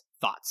price.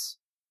 Thoughts?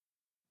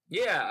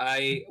 Yeah,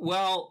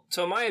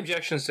 so my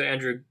objections to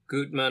Andrew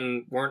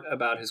Gutman weren't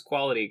about his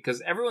quality,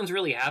 because everyone's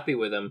really happy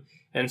with him,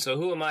 and so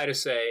who am I to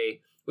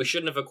say we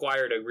shouldn't have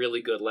acquired a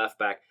really good left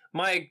back?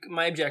 My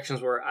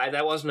objections were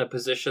that wasn't a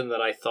position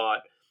that I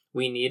thought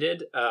we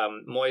needed.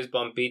 Moise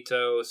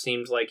Bombito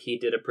seems like he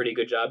did a pretty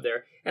good job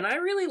there. And I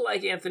really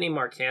like Anthony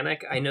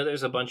Marcanic. I know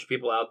there's a bunch of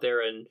people out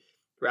there in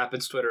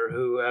Rapids Twitter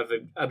who have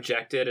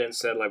objected and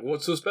said,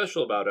 what's so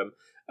special about him?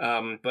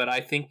 But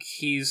I think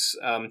he's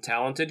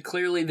talented.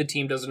 Clearly the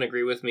team doesn't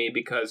agree with me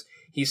because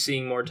he's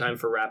seeing more time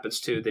for Rapids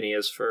 2 than he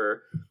is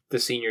for the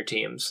senior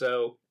team.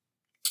 So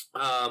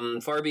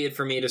far be it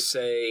for me to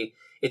say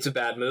it's a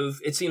bad move.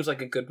 It seems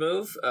like a good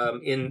move.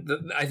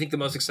 I think the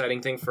most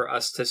exciting thing for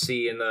us to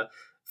see in the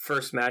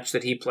first match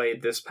that he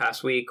played this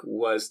past week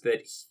was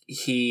that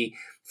he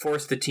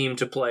forced the team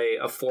to play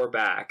a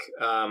 4-back.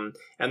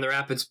 And the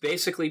Rapids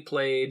basically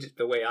played,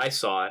 the way I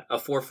saw it, a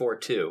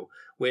 4-4-2,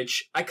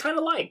 which I kind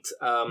of liked.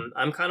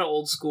 I'm kind of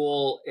old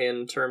school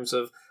in terms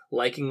of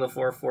liking the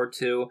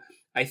 4-4-2.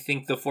 I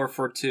think the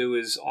 4-4-2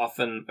 is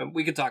often,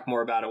 we could talk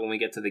more about it when we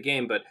get to the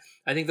game, but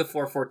I think the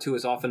 4-4-2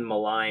 is often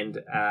maligned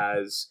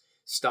as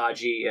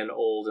stodgy and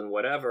old and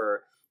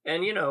whatever.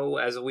 And,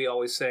 as we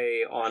always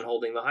say on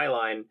Holding the High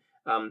Line,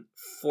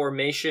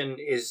 formation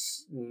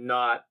is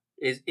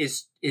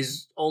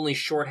only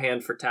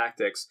shorthand for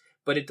tactics,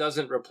 but it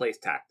doesn't replace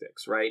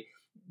tactics, right?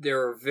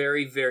 There are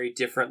very, very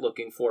different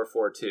looking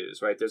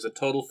 4-4-2s, right? There's a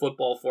total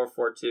football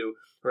 4-4-2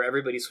 where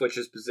everybody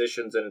switches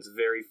positions and it's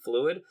very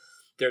fluid.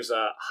 There's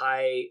a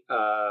high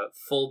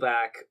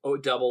fullback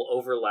double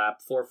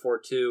overlap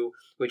 4-4-2,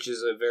 which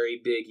is a very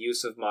big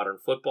use of modern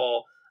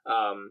football.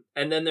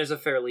 And then there's a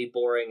fairly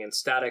boring and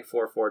static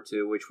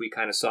 4-4-2, which we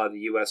kind of saw the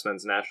U.S.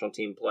 men's national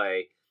team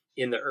play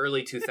in the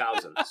early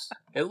 2000s.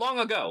 And long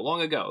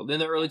ago, in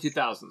the early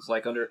 2000s,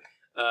 like under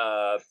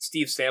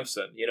Steve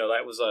Sampson.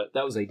 That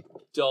was a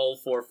dull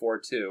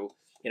 4-4-2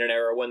 in an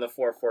era when the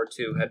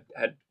 4-4-2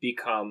 had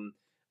become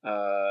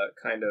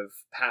kind of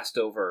passed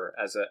over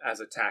as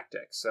a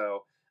tactic.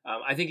 So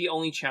I think the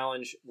only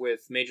challenge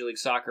with Major League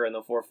Soccer and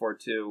the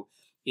 4-4-2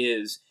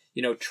 is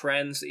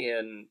trends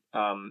in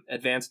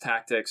advanced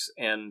tactics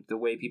and the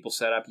way people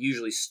set up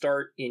usually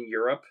start in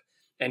Europe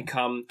and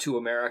come to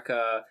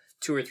America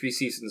 2 or 3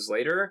 seasons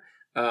later.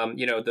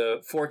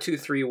 The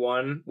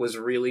 4-2-3-1 was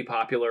really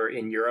popular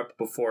in Europe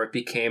before it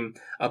became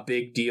a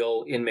big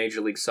deal in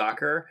Major League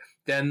Soccer.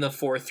 Then the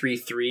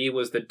 4-3-3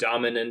 was the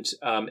dominant,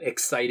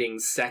 exciting,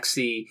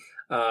 sexy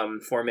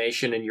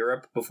formation in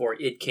Europe before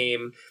it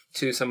came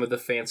to some of the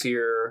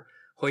fancier,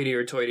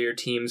 hoitier-toitier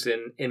teams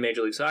in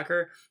Major League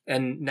Soccer.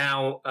 And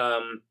now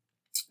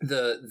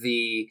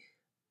the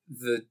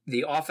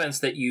offense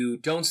that you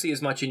don't see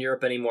as much in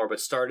Europe anymore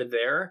but started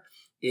there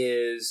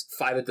is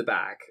 5 at the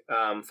back.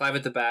 5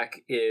 at the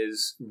back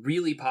is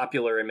really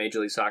popular in Major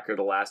League Soccer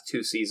the last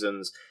 2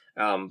 seasons,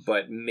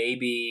 but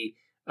maybe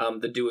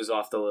the dew is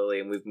off the lily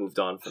and we've moved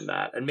on from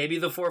that. And maybe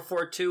the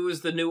 4-4-2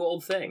 is the new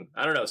old thing.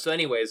 I don't know. So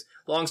anyways,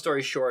 long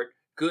story short,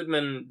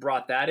 Gutman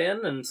brought that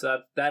in, and so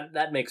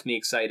that makes me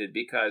excited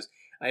because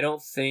I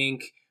don't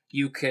think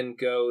you can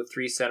go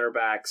 3 center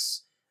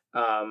backs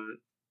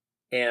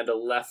and a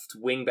left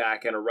wing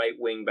back and a right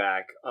wing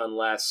back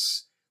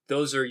unless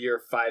those are your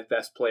 5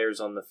 best players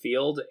on the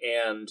field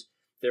and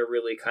they're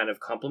really kind of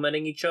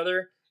complementing each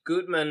other.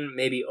 Gutman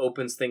maybe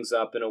opens things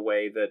up in a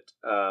way that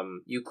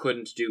you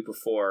couldn't do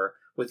before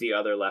with the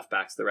other left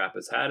backs the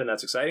Rapids had, and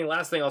that's exciting.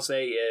 Last thing I'll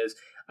say is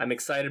I'm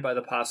excited by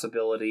the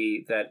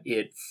possibility that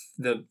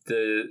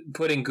the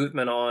putting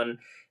Gutman on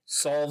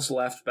solves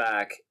left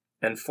back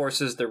and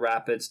forces the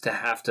Rapids to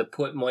have to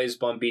put Moise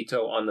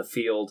Bombito on the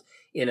field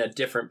in a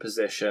different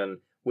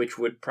position, which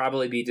would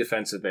probably be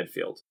defensive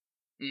midfield.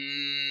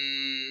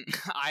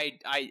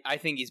 I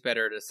think he's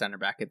better at a center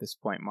back at this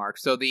point, Mark.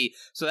 So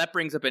that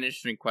brings up an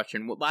interesting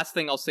question. Last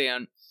thing I'll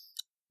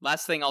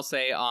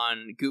say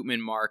on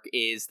Gutman, Mark,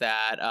 is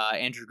that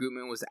Andrew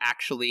Gutman was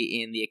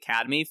actually in the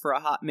academy for a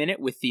hot minute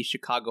with the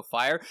Chicago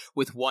Fire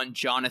with one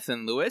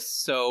Jonathan Lewis.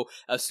 So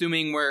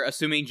assuming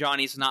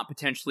Johnny's not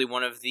potentially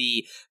one of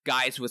the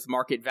guys with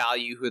market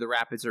value who the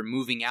Rapids are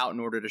moving out in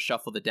order to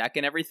shuffle the deck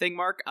and everything,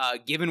 Mark,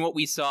 given what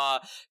we saw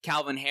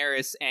Calvin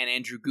Harris and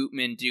Andrew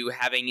Gutman do,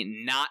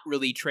 having not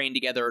really trained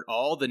together at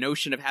all, the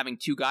notion of having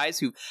 2 guys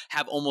who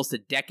have almost a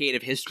decade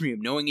of history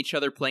of knowing each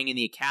other, playing in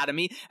the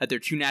academy at their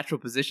 2 natural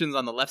positions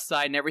on the left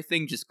side and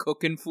everything, just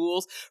cooking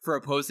fools for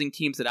opposing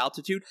teams at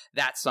altitude,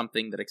 that's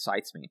something that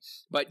excites me.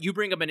 But you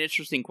bring up an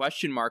interesting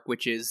question, Mark,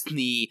 which is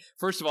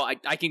first of all,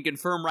 I can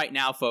confirm right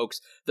now,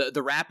 folks,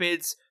 the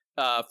Rapids,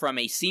 from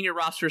a senior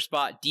roster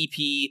spot,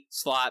 DP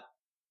slot,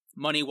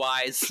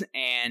 money-wise,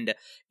 and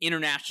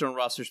international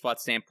roster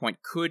spot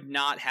standpoint, could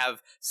not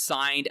have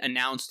signed,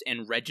 announced,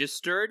 and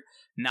registered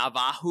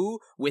Navajo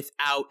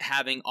without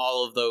having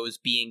all of those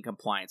being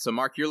compliant. So,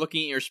 Mark, you're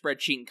looking at your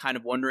spreadsheet and kind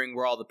of wondering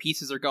where all the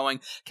pieces are going.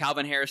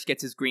 Calvin Harris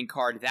gets his green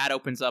card. That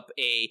opens up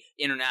a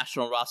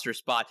international roster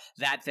spot.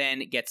 That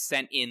then gets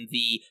sent in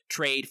the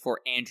trade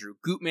for Andrew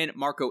Gutman.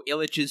 Marko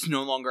Ilic is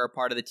no longer a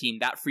part of the team.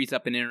 That frees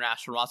up an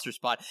international roster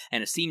spot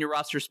and a senior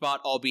roster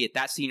spot, albeit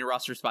that senior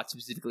roster spot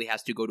specifically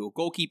has to go to a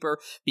goalkeeper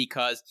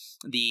because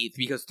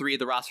 3 of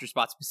the roster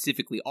spots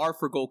specifically are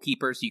for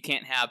goalkeepers. You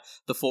can't have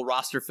the full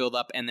roster filled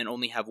up and then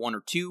only have 1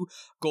 or 2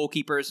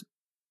 goalkeepers.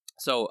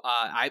 So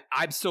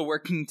I'm still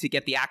working to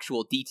get the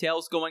actual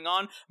details going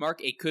on.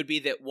 Mark, it could be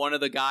that one of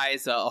the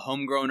guys, a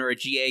homegrown or a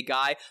GA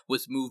guy,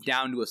 was moved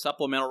down to a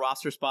supplemental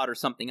roster spot or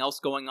something else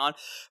going on.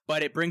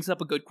 But it brings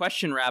up a good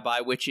question, Rabbi,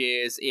 which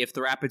is if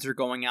the Rapids are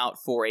going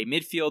out for a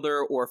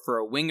midfielder or for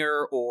a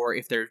winger, or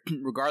if they're,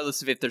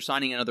 regardless of if they're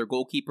signing another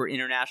goalkeeper,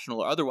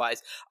 international or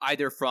otherwise,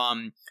 either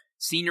from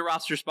senior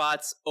roster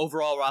spots,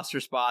 overall roster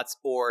spots,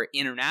 or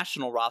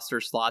international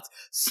roster slots,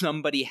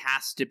 somebody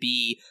has to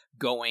be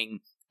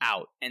going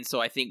out. And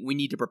so I think we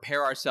need to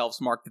prepare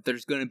ourselves, Mark, that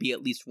there's going to be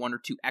at least 1 or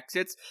 2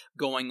 exits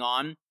going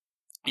on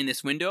in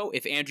this window.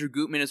 If Andrew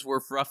Gutman is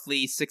worth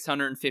roughly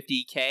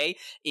 $650K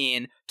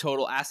in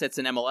total assets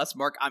in MLS,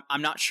 Mark,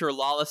 I'm not sure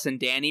Lawless and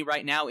Danny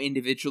right now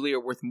individually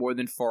are worth more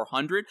than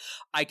 400.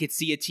 I could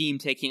see a team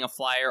taking a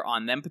flyer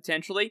on them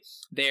potentially.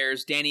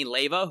 There's Danny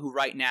Leyva, who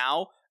right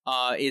now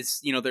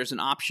there's an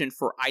option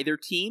for either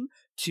team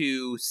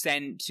to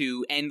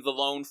end the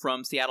loan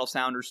from Seattle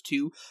Sounders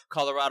to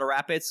Colorado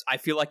Rapids. I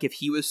feel like if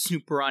he was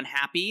super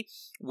unhappy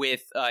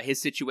with his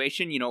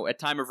situation, at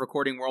time of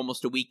recording, we're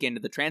almost a week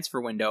into the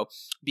transfer window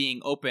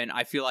being open.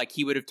 I feel like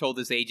he would have told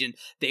his agent,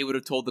 they would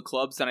have told the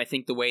clubs, and I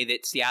think the way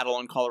that Seattle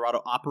and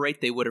Colorado operate,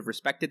 they would have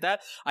respected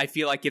that. I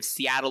feel like if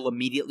Seattle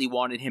immediately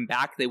wanted him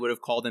back, they would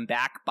have called him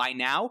back by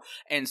now.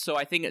 And so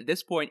I think at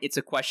this point, it's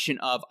a question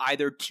of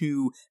either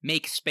to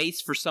make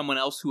space for someone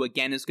else who,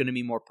 again, is going to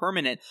be more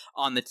permanent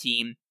on the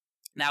team,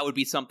 that would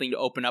be something to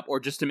open up, or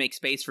just to make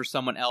space for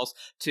someone else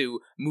to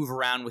move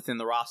around within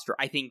the roster.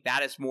 I think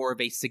that is more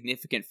of a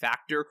significant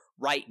factor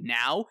right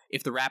now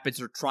if the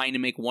Rapids are trying to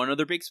make one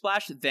other big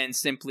splash than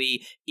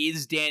simply,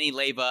 is Danny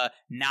Leyva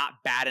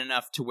not bad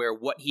enough to where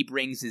what he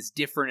brings is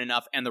different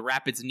enough and the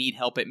Rapids need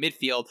help at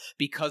midfield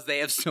because they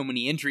have so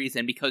many injuries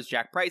and because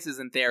Jack Price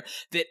isn't there,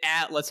 that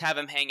let's have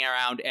him hang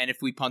around, and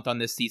if we punt on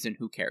this season,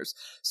 who cares?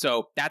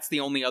 So that's the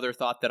only other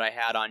thought that I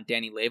had on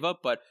Danny Leyva.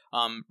 But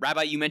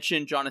Rabbi, you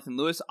mentioned Jonathan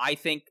Lewis. I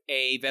think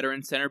a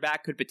veteran center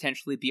back could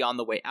potentially be on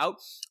the way out.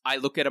 I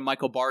look at a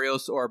Michael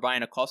Barrios or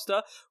Brian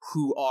Acosta,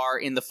 who are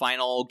in the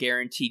final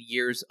guaranteed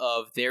years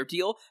of their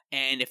deal,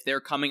 and if they're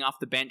coming off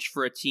the bench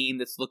for a team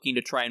that's looking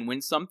to try and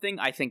win something,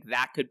 I think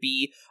that could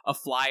be a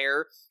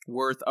flyer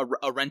worth,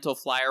 a rental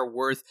flyer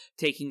worth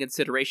taking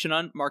consideration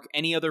on. Mark,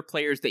 any other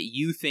players that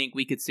you think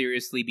we could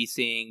seriously be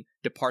seeing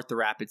depart the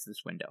Rapids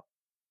this window?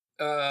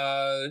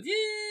 Yeah,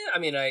 I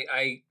mean,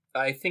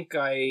 I think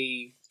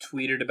I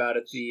tweeted about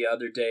it the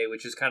other day,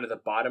 which is kind of the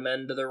bottom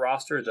end of the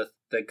roster,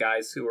 the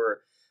guys who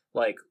are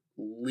like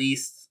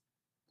least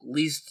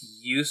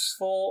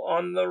useful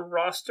on the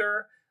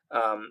roster,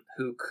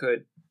 who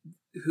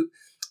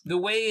the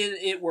way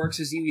it works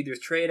is you either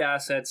trade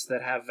assets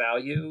that have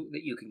value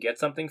that you can get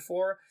something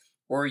for,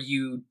 or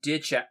you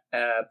ditch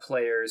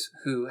players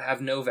who have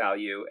no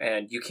value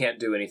and you can't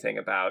do anything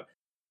about.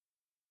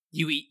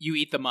 You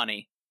eat the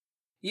money.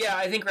 Yeah,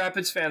 I think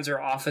Rapids fans are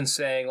often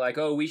saying, like,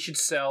 oh, we should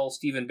sell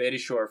Steven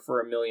Beitashour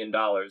for $1 million.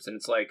 And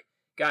it's like,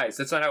 guys,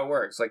 that's not how it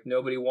works. Like,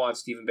 nobody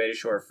wants Steven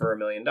Beitashour for $1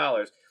 million.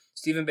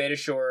 Steven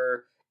Beitashour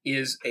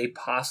is a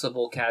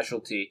possible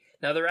casualty.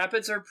 Now, the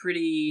Rapids are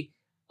pretty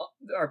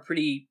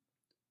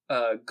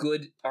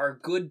good. Are a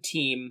good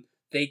team.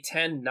 They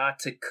tend not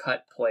to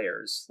cut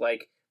players.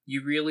 Like,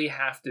 you really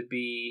have to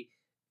be,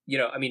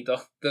 I mean,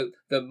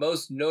 the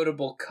most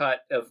notable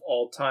cut of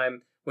all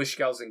time was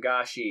Shkel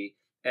Zangashi,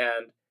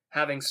 and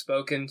having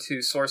spoken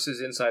to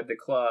sources inside the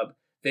club,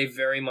 they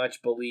very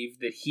much believe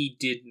that he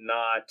did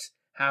not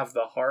have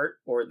the heart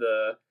or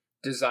the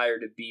desire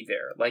to be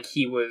there. Like,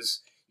 he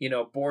was,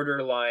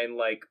 borderline,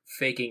 like,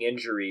 faking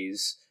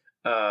injuries,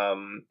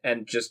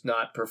 and just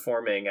not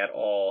performing at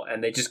all.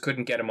 And they just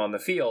couldn't get him on the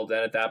field.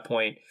 And at that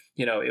point,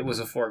 it was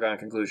a foregone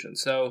conclusion.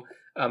 So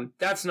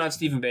that's not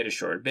Steven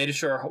Beitashour.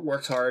 Beitashour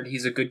works hard.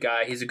 He's a good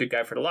guy. He's a good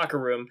guy for the locker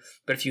room.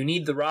 But if you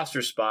need the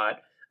roster spot,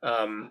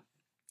 and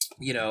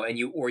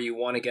you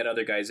want to get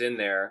other guys in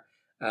there,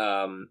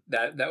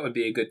 that would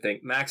be a good thing.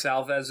 Max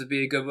Alves would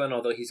be a good one,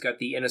 although he's got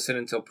the innocent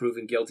until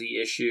proven guilty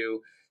issue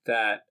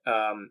that,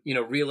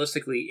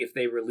 realistically, if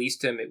they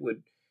released him, it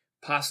would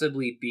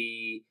possibly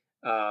be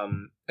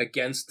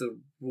against the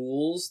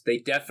rules. They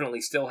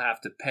definitely still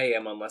have to pay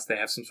him unless they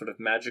have some sort of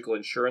magical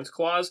insurance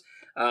clause.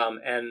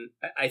 And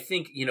I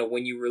think,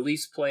 when you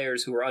release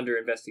players who are under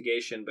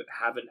investigation but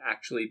haven't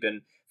actually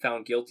been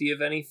found guilty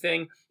of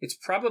anything, it's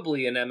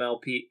probably an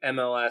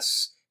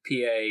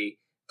MLSPA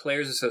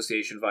Players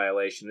Association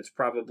violation. It's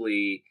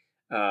probably,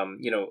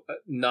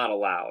 not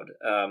allowed.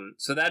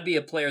 So that'd be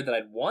a player that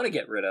I'd want to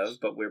get rid of,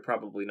 but we're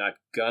probably not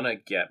gonna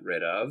get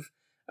rid of.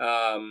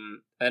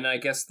 And I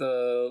guess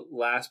the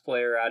last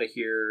player out of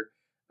here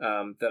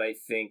that I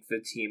think the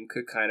team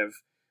could kind of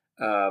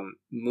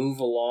move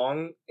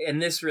along,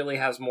 and this really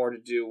has more to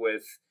do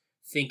with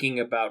thinking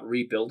about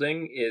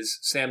rebuilding, is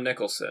Sam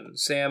Nicholson.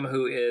 Sam,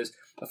 who is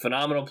a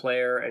phenomenal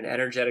player, an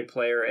energetic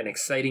player, an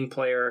exciting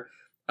player,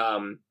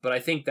 but I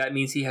think that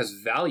means he has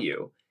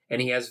value,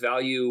 and he has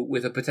value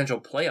with a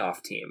potential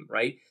playoff team,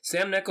 right?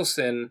 Sam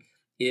Nicholson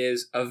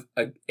is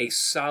a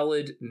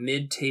solid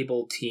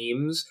mid-table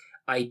team's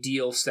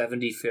ideal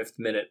 75th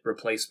minute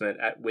replacement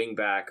at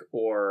wingback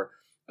or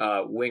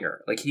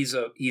winger. Like, he's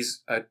got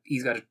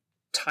a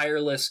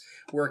tireless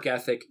work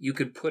ethic. You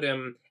could put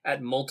him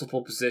at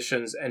multiple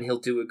positions and he'll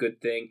do a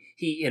good thing.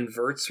 He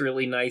inverts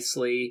really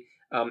nicely.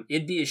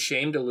 It'd be a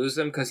shame to lose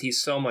him because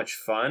he's so much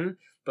fun,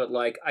 but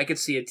like, I could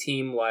see a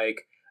team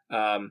like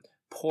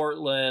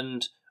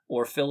Portland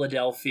or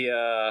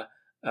Philadelphia,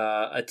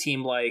 a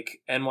team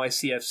like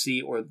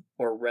NYCFC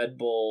or Red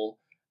Bull,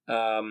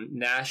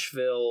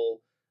 Nashville,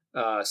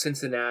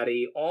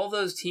 Cincinnati. All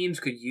those teams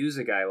could use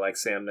a guy like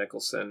Sam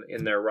Nicholson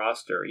in their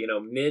roster.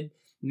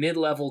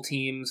 Mid-level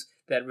teams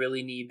that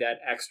really need that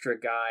extra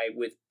guy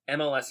with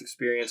MLS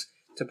experience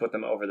to put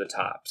them over the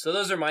top. So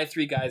those are my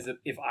three guys that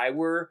if I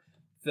were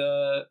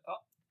the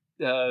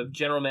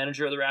general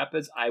manager of the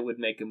Rapids, I would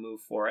make a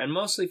move for. And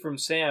mostly from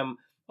Sam,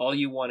 all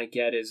you want to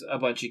get is a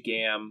bunch of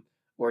GAM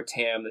or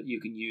TAM that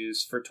you can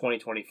use for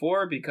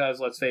 2024, because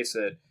let's face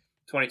it,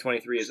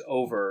 2023 is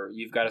over.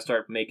 You've got to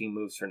start making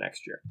moves for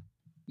next year.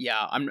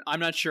 Yeah, I'm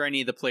not sure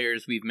any of the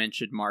players we've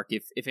mentioned, Mark.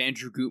 If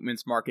Andrew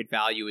Gutman's market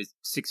value is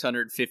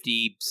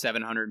 650,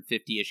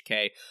 750-ish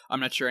K, I'm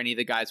not sure any of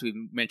the guys we've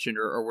mentioned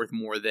are worth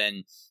more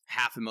than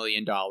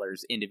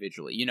 $500,000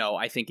 individually.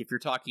 I think if you're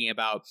talking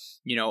about,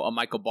 a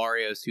Michael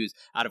Barrios who's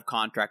out of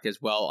contract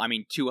as well, I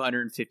mean,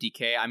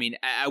 250K. I mean,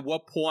 at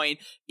what point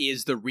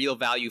is the real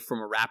value from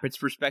a Rapids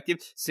perspective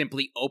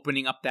simply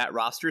opening up that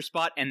roster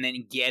spot and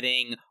then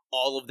getting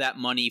all of that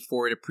money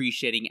for a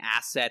depreciating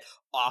asset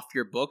off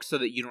your books so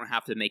that you don't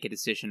have to make a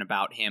decision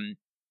about him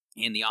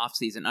in the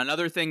offseason.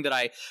 Another thing that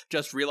I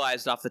just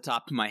realized off the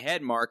top of my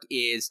head, Mark,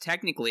 is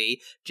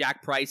technically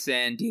Jack Price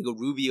and Diego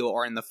Rubio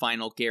are in the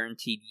final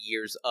guaranteed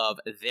years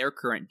of their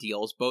current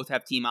deals. Both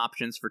have team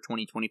options for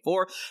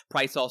 2024.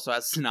 Price also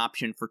has an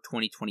option for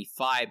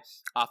 2025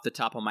 off the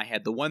top of my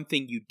head. The one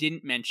thing you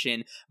didn't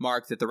mention,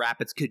 Mark, that the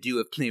Rapids could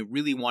do if they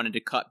really wanted to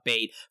cut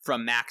bait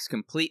from Max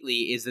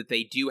completely is that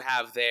they do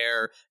have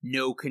their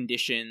no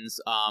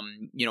conditions,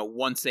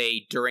 once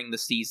a during the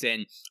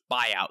season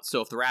buyout.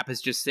 So if the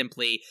Rapids just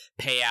simply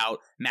pay out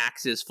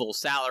Max's full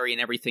salary and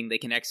everything, they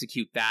can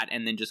execute that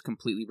and then just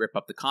completely rip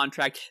up the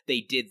contract. They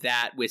did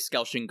that with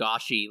Skel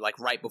Shingashi like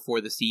right before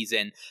the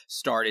season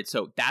started.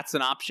 So that's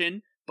an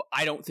option, but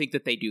I don't think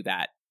that they do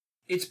that.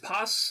 It's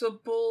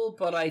possible,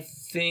 but I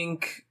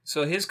think...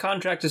 So his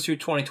contract is through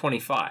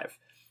 2025.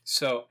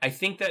 So I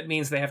think that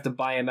means they have to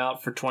buy him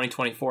out for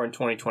 2024 and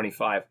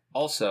 2025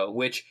 also,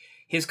 which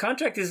his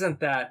contract isn't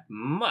that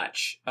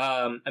much.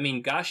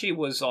 Gashi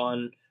was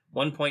on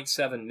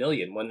 $1.7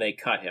 million when they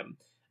cut him.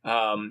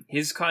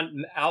 Alves's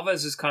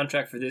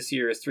contract for this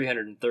year is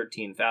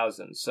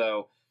 $313,000.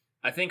 So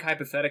I think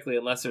hypothetically,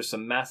 unless there's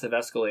some massive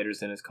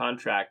escalators in his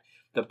contract,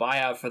 the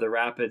buyout for the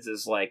Rapids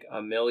is like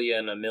 $1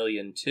 million, $1.2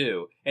 million.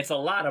 It's a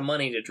lot of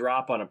money to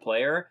drop on a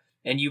player,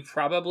 and you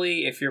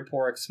probably, if you're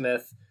Porrick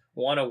Smith,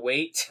 want to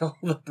wait till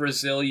the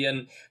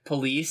Brazilian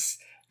police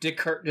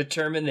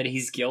determine that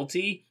he's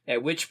guilty,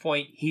 at which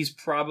point his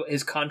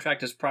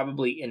contract is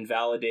probably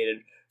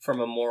invalidated from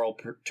a moral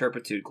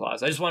turpitude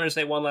clause. I just wanted to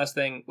say one last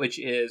thing, which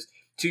is,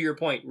 to your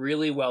point,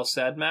 really well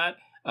said, Matt.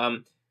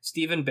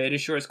 Stephen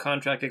Beitashour's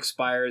contract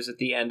expires at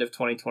the end of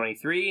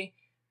 2023.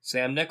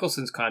 Sam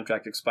Nicholson's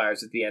contract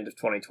expires at the end of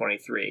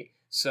 2023.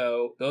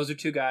 So those are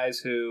two guys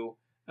who,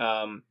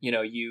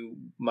 you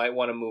might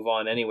want to move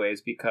on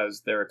anyways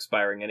because they're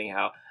expiring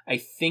anyhow. I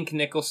think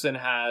Nicholson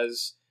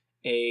has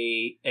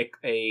a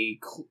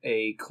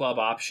club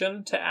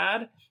option to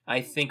add.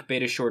 I think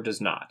Beitashour does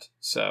not.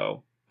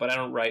 So... But I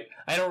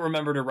don't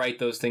remember to write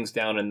those things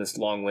down in this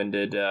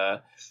long-winded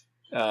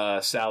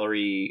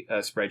salary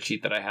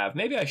spreadsheet that I have.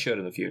 Maybe I should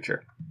in the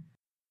future.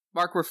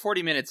 Mark, we're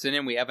 40 minutes in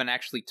and we haven't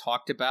actually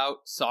talked about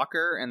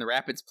soccer, and the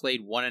Rapids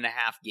played 1.5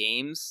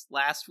 games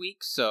last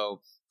week.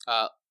 So,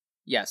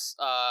 yes.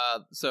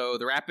 So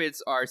the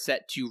Rapids are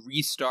set to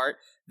restart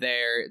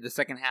the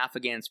second half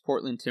against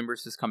Portland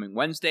Timbers this coming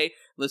Wednesday.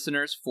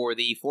 Listeners, for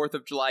the 4th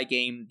of July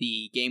game,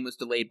 the game was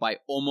delayed by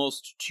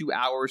almost 2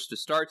 hours to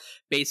start.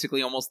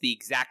 Basically, almost the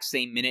exact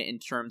same minute in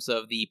terms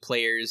of the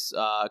players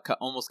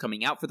almost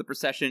coming out for the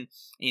procession.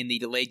 In the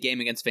delayed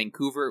game against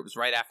Vancouver, it was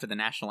right after the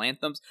national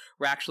anthems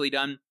were actually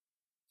done.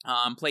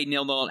 Played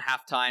 0-0 at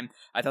halftime.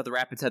 I thought the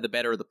Rapids had the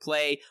better of the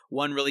play.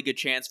 One really good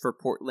chance for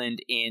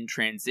Portland in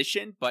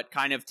transition, but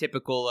kind of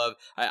typical of...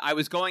 I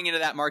was going into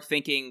that, Mark,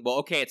 thinking, well,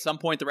 okay, at some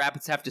point the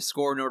Rapids have to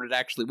score in order to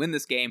actually win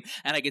this game,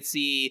 and I could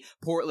see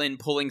Portland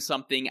pulling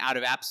something out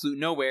of absolute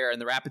nowhere, and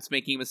the Rapids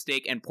making a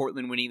mistake, and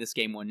Portland winning this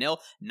game 1-0.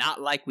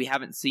 Not like we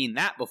haven't seen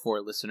that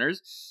before,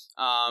 listeners.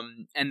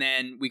 And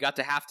then we got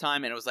to halftime,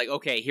 and it was like,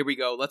 okay, here we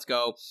go, let's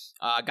go.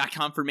 Got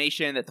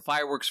confirmation that the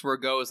fireworks were a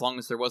go as long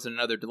as there wasn't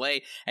another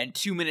delay, and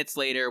 2 minutes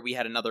later, we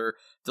had another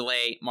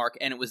delay, Mark,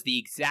 and it was the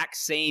exact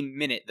same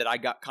minute that I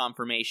got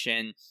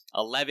confirmation,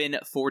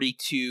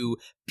 11:42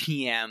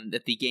 p.m.,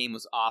 that the game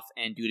was off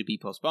and due to be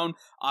postponed.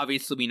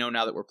 Obviously, we know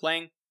now that we're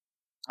playing.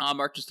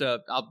 Mark,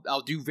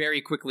 I'll do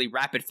very quickly,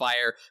 rapid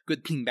fire,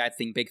 good thing, bad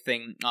thing, big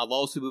thing.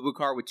 Lalo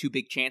Sububakar with 2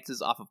 big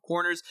chances off of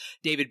corners.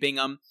 David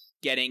Bingham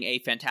getting a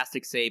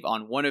fantastic save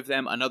on one of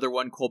them. Another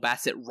one, Cole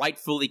Bassett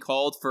rightfully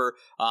called for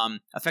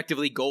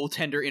effectively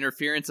goaltender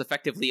interference,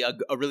 effectively a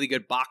really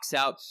good box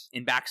out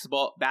in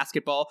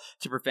basketball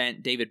to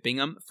prevent David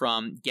Bingham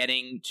from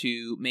getting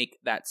to make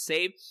that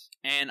save.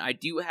 And I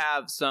do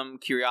have some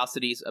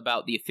curiosities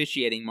about the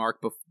officiating,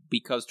 Mark,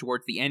 because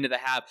towards the end of the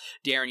half,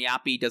 Darren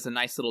Yapi does a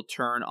nice little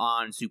turn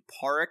on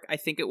Zuparik, I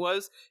think it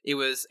was. It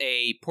was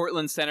a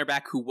Portland center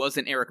back who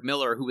wasn't Eric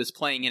Miller, who was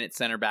playing in at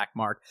center back,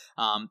 Mark.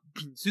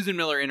 Susan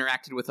Miller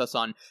interacted with us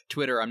on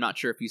Twitter. I'm not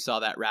sure if you saw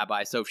that,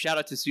 Rabbi. So shout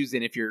out to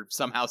Susan if you're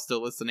somehow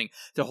still listening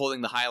to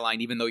Holding the High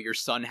Line, even though your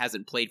son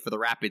hasn't played for the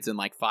Rapids in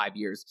like 5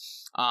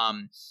 years.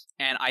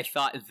 And I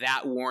thought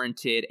that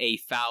warranted a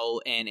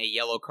foul and a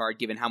yellow card,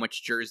 given how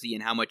much jersey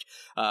and how much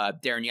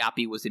Darren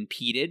Yapi was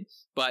impeded.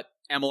 But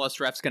MLS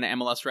ref's going to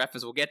MLS ref,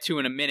 as we'll get to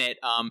in a minute.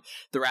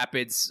 The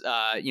Rapids,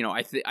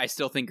 I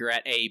still think are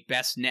at a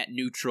best net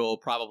neutral,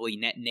 probably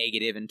net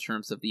negative in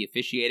terms of the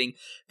officiating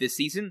this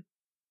season.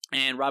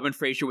 And Robin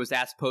Fraser was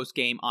asked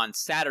post-game on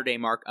Saturday,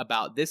 Mark,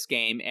 about this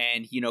game,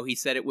 and, he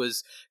said it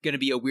was going to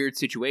be a weird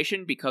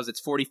situation because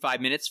it's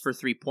 45 minutes for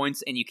 3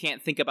 points, and you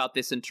can't think about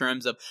this in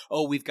terms of,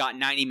 oh, we've got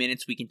 90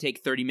 minutes, we can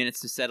take 30 minutes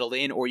to settle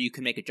in, or you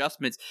can make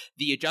adjustments.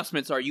 The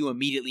adjustments are you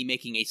immediately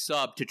making a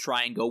sub to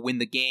try and go win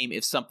the game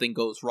if something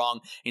goes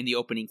wrong in the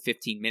opening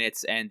 15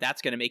 minutes, and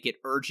that's going to make it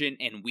urgent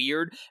and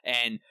weird,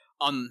 and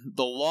on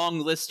the long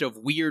list of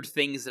weird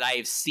things that I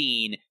have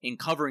seen in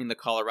covering the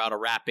Colorado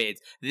Rapids,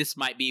 this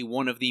might be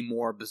one of the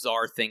more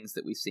bizarre things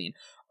that we've seen.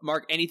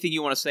 Mark, anything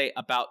you want to say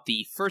about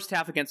the first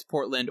half against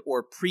Portland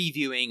or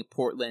previewing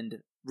Portland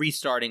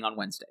restarting on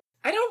Wednesday?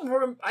 I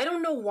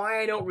don't know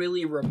why I don't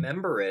really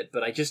remember it,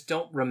 but I just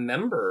don't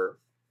remember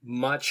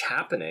much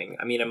happening.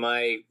 I mean, am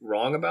I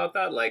wrong about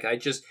that? Like,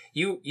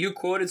 you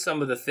quoted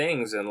some of the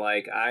things, and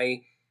like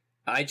I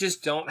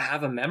just don't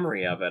have a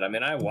memory of it. I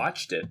mean, I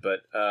watched it,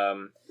 but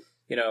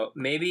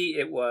maybe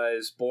it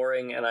was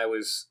boring, and I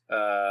was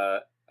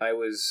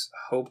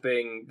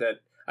hoping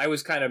that I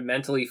was kind of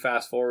mentally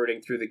fast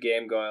forwarding through the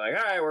game, going like,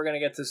 all right, we're gonna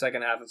get to the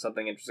second half and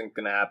something interesting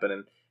gonna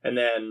happen, and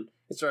then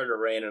it started to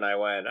rain, and I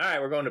went, all right,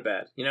 we're going to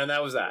bed. And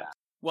that was that.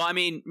 Well, I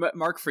mean,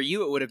 Mark, for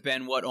you, it would have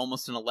been,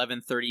 almost an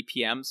 11:30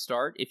 p.m.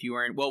 start if you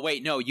were in... Well,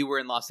 wait, no, you were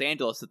in Los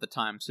Angeles at the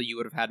time, so you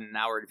would have had an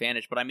hour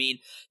advantage. But I mean,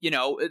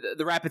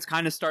 the Rapids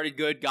kind of started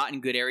good, got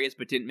in good areas,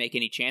 but didn't make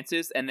any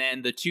chances. And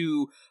then the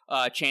two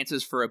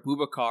chances for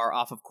Abubakar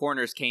off of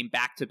corners came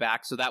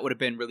back-to-back, so that would have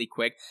been really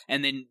quick.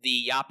 And then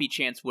the Yapi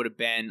chance would have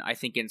been, I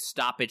think, in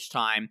stoppage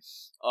time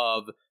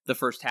of the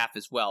first half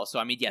as well. So,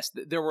 I mean, yes,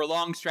 there were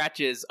long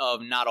stretches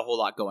of not a whole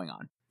lot going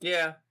on.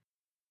 Yeah.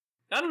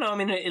 I don't know. I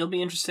mean, it'll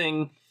be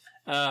interesting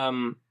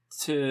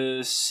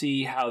to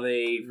see how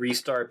they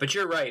restart. But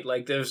you're right.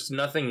 Like, there's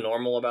nothing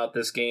normal about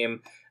this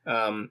game.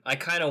 I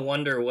kind of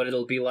wonder what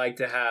it'll be like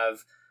to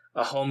have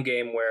a home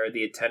game where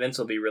the attendance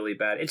will be really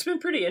bad. It's been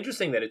pretty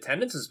interesting that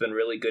attendance has been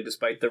really good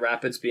despite the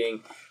Rapids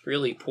being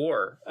really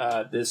poor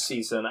this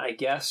season. I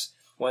guess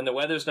when the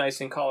weather's nice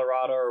in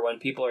Colorado, or when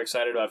people are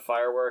excited about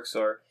fireworks,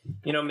 or,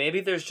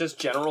 maybe there's just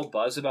general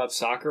buzz about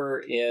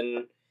soccer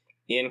in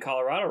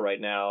Colorado right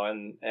now,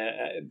 and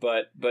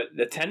but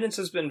the attendance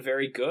has been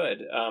very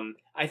good.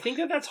 I think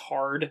that's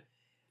hard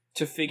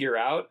to figure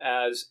out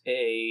as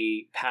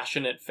a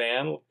passionate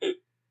fan,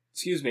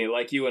 excuse me,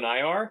 like you and I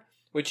are,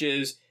 which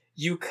is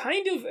you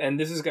kind of, and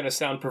this is going to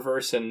sound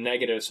perverse and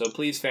negative, so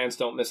please fans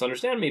don't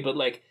misunderstand me, but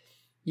like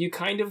you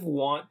kind of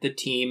want the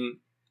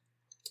team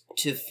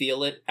to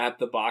feel it at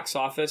the box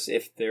office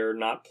if they're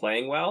not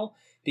playing well,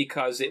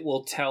 because it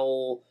will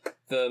tell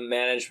the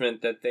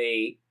management that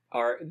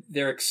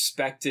they're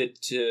expected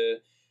to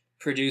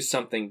produce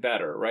something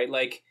better, right?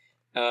 Like,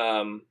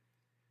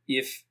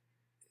 if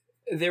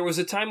there was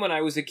a time when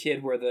I was a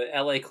kid where the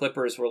LA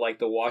Clippers were like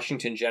the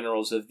Washington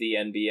Generals of the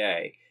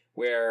NBA,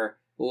 where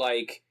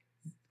like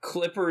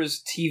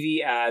Clippers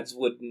TV ads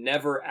would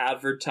never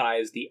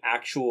advertise the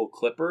actual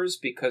Clippers,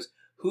 because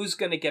who's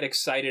going to get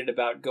excited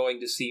about going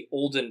to see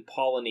Olden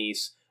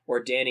Polynice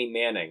or Danny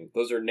Manning?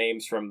 Those are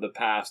names from the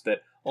past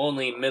that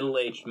only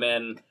middle-aged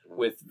men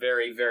with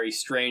very, very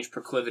strange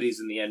proclivities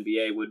in the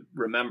NBA would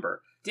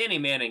remember. Danny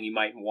Manning you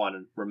might want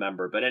to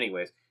remember, but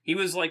anyways, he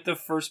was like the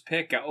first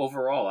pick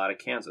overall out of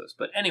Kansas.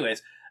 But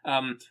anyways,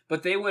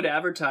 but they would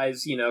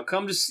advertise,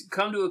 come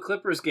to a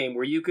Clippers game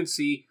where you can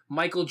see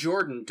Michael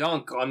Jordan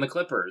dunk on the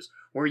Clippers,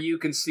 where you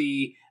can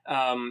see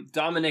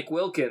Dominic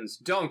Wilkins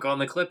dunk on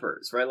the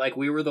Clippers, right? Like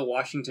we were the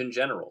Washington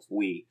Generals.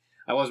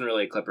 I wasn't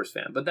really a Clippers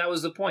fan, but that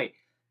was the point.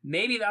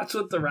 Maybe that's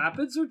what the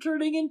Rapids are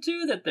turning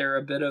into, that they're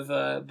a bit of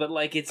a... But,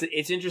 like, it's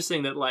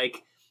interesting that,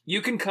 like, you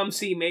can come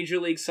see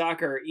Major League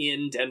Soccer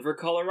in Denver,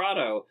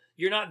 Colorado.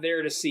 You're not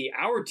there to see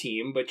our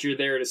team, but you're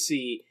there to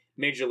see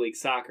Major League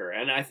Soccer.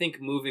 And I think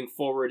moving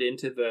forward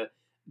into the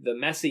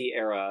Messi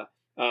era,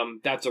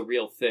 that's a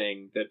real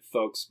thing that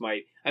folks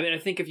might... I mean, I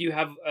think if you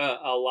have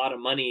a lot of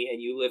money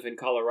and you live in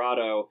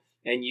Colorado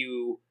and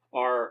you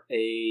are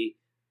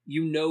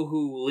you know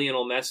who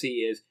Lionel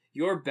Messi is,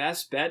 your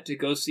best bet to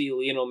go see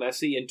Lionel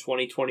Messi in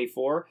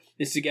 2024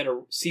 is to get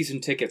season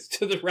tickets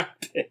to the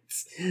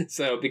Rapids.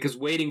 So, because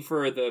waiting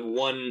for the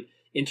one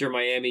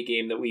Inter-Miami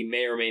game that we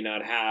may or may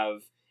not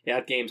have,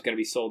 that game's going to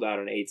be sold out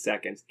in 8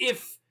 seconds.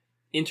 If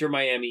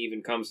Inter-Miami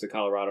even comes to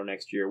Colorado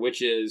next year,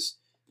 which is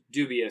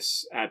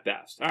dubious at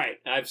best. All right,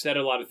 I've said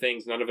a lot of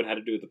things. None of it had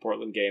to do with the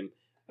Portland game.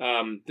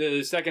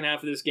 The second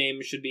half of this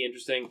game should be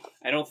interesting.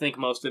 I don't think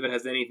most of it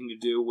has anything to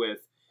do with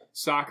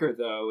soccer,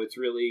 though. It's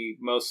really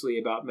mostly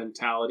about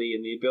mentality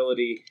and the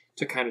ability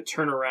to kind of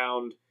turn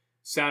around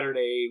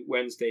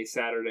Wednesday,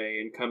 Saturday,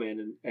 and come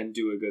in and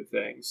do a good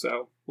thing.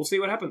 So we'll see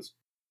what happens.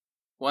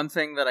 One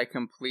thing that I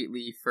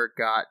completely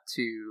forgot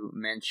to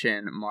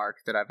mention, Mark,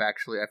 that I've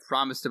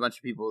promised a bunch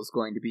of people is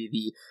going to be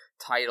the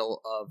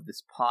title of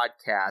this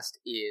podcast,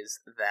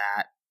 is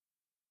that...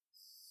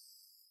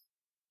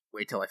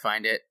 Wait till I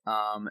find it.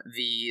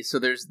 So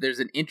there's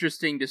an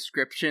interesting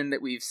description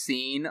that we've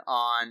seen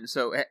on.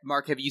 So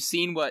Mark, have you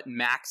seen what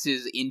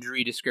Max's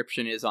injury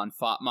description is on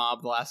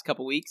FOTMob the last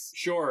couple weeks?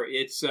 Sure,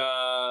 it's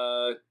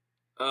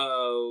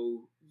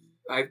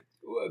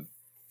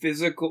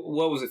physical.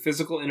 What was it?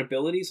 Physical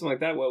inability, something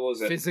like that. What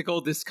was it?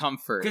 Physical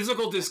discomfort.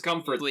 Physical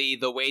discomfort.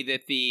 The way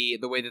that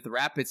the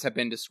Rapids have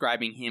been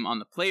describing him on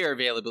the player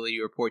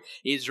availability report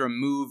is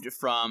removed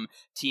from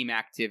team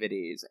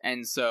activities,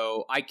 and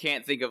so I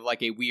can't think of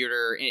like a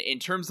weirder in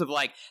terms of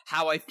like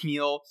how I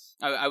feel.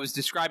 I was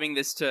describing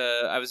this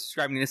to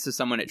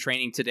someone at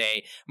training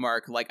today,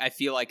 Mark. Like I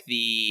feel like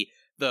the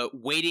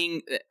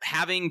waiting,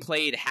 having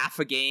played half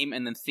a game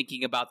and then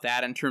thinking about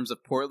that in terms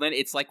of Portland,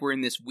 it's like we're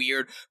in this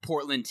weird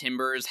Portland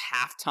Timbers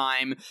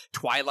halftime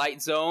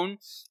twilight zone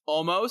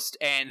almost,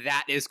 and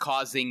that is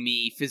causing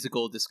me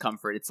physical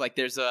discomfort. It's like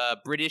there's a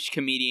British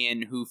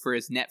comedian who, for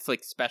his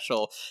Netflix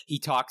special, he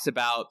talks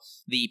about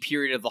the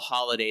period of the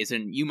holidays,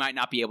 and you might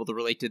not be able to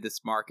relate to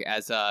this, Mark,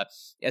 as a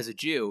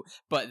Jew,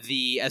 but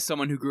as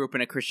someone who grew up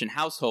in a Christian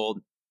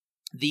household,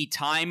 the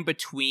time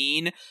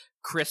between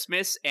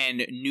Christmas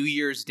and New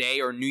Year's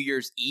Day or New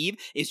Year's Eve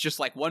is just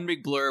like one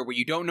big blur where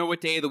you don't know what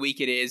day of the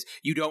week it is.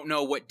 You don't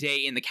know what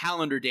day in the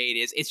calendar day it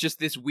is. It's just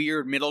this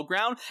weird middle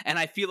ground. And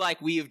I feel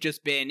like we have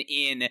just been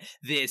in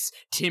this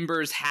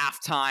Timbers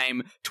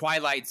halftime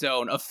twilight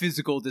zone of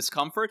physical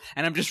discomfort.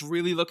 And I'm just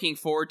really looking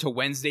forward to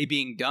Wednesday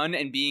being done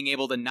and being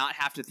able to not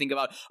have to think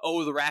about,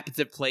 oh, the Rapids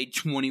have played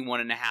 21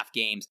 and a half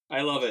games.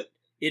 I love it.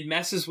 It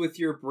messes with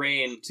your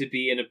brain to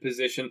be in a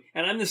position.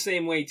 And I'm the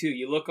same way too.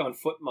 You look on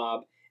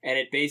FootMob, and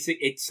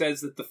it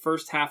says that the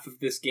first half of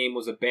this game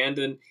was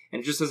abandoned,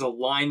 and it just has a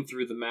line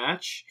through the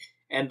match,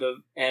 and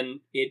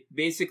it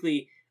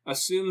basically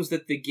assumes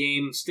that the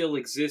game still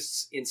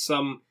exists in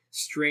some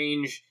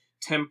strange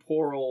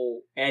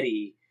temporal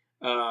eddy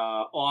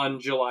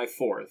on July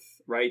 4th,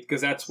 right?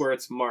 Because that's where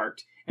it's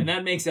marked. And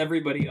that makes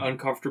everybody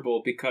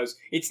uncomfortable because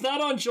it's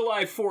not on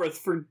July 4th,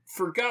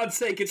 for God's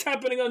sake, it's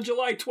happening on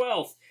July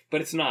 12th,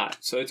 but it's not.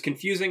 So it's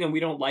confusing, and we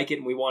don't like it,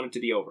 and we want it to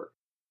be over.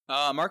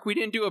 Mark, we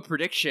didn't do a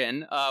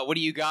prediction. What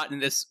do you got in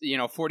this,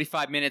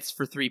 45 minutes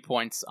for 3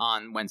 points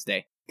on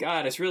Wednesday?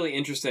 God, it's really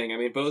interesting. I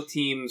mean, both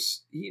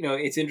teams,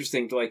 it's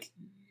interesting to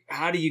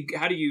how do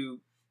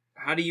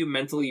you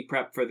mentally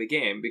prep for the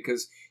game?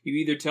 Because you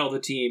either tell the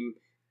team,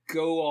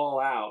 go all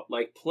out,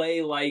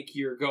 play like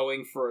you're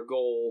going for a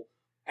goal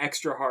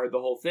extra hard the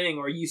whole thing,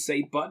 or you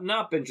say button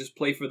up and just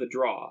play for the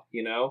draw,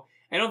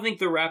 I don't think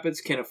the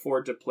Rapids can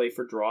afford to play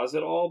for draws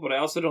at all, but I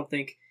also don't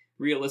think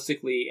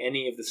realistically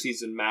any of the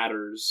season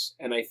matters,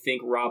 and I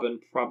think Robin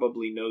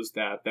probably knows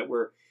that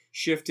we're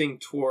shifting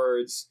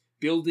towards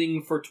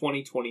building for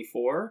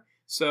 2024.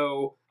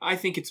 So I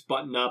think it's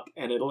button up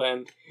and it'll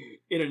end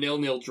in a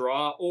 0-0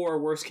 draw, or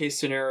worst case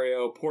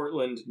scenario,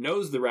 Portland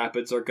knows the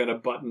Rapids are going to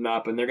button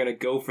up and they're going to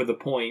go for the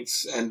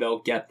points and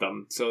they'll get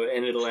them.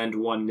 And it'll end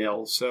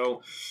 1-0.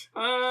 So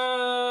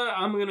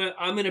I'm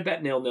gonna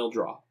bet 0-0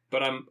 draw,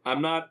 but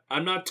I'm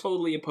not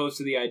totally opposed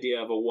to the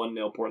idea of a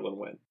 1-0 Portland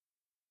win.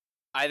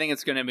 I think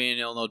it's going to be a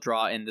 0-0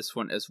 draw in this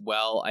one as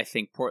well. I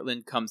think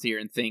Portland comes here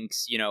and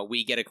thinks,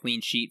 we get a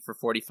clean sheet for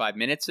 45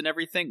 minutes and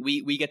everything.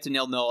 We get to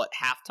 0-0 at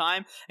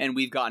halftime, and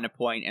we've gotten a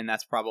point, and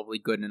that's probably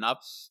good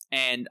enough.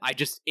 And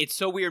it's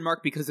so weird,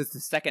 Mark, because it's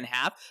the second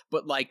half,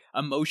 but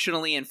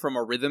emotionally and from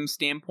a rhythm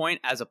standpoint,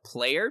 as a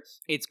player,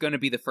 it's going to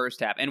be the first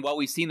half. And while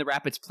we've seen the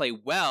Rapids play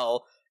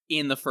well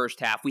in the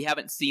first half, we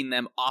haven't seen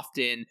them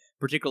often,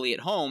 particularly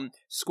at home,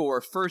 score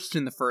first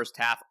in the first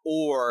half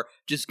or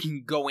just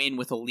can go in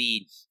with a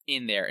lead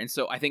in there. And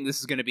so I think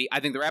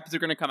the Rapids are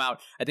going to come out.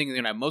 I think they're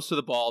going to have most of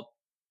the ball.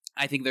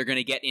 I think they're going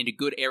to get into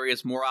good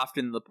areas more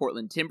often than the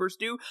Portland Timbers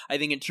do. I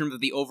think in terms of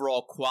the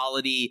overall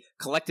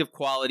collective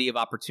quality of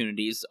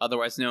opportunities,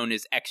 otherwise known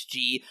as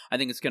XG, I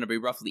think it's going to be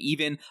roughly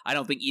even. I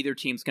don't think either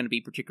team's going to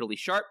be particularly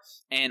sharp,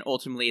 and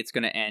ultimately it's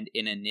going to end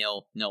in a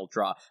 0-0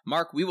 draw.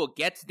 Mark, we will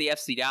get to the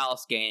FC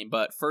Dallas game,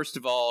 but first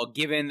of all,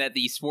 given that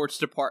the sports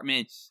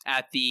department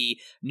at the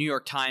New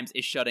York Times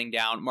is shutting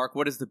down, Mark,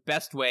 what is the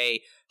best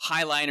way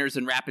Highliners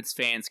and Rapids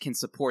fans can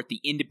support the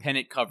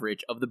independent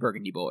coverage of the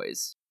Burgundy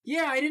Boys?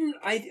 Yeah,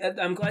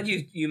 I'm glad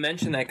you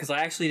mentioned that, because I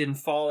actually didn't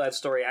follow that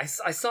story. I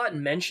saw it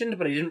mentioned,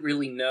 but I didn't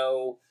really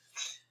know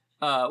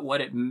what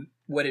it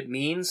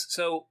means.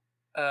 So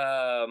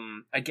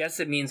I guess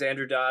it means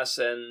Andrew Doss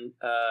and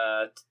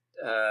I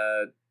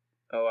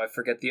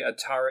forget the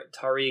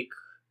Tariq.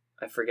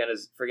 I forget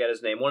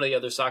his name. One of the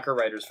other soccer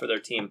writers for their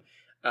team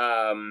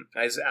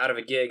is out of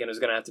a gig and is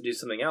going to have to do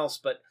something else.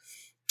 But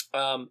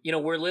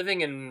we're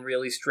living in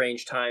really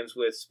strange times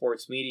with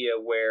sports media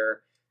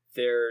where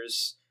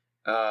there's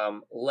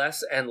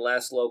less and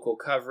less local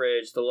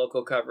coverage. The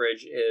local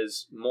coverage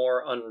is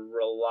more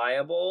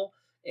unreliable,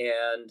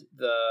 and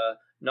the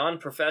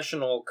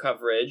non-professional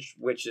coverage,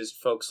 which is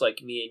folks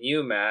like me and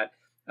you, Matt,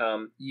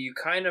 you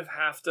kind of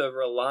have to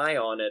rely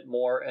on it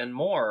more and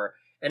more.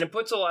 And it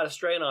puts a lot of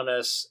strain on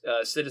us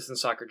citizen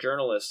soccer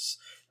journalists,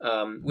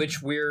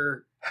 which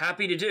we're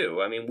happy to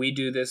do. I mean, we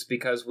do this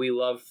because we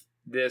love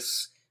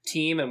this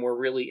team and we're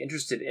really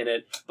interested in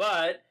it.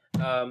 But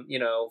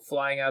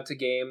flying out to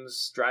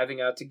games, driving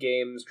out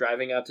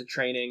to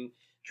training,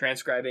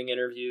 transcribing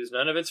interviews,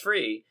 none of it's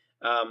free.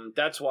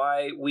 That's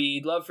why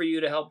we'd love for you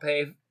to help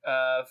pay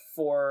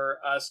for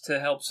us to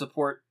help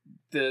support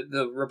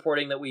the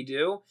reporting that we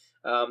do.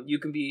 You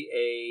can be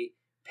a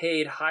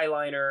paid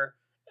Highliner,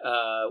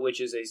 which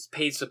is a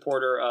paid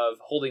supporter of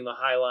Holding the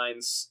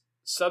Highlines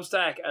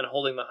Substack and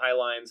Holding the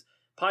Highlines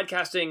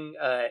podcasting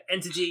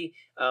entity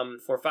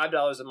for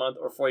 $5 a month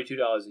or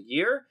 $42 a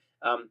year.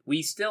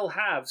 We still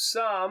have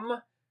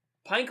some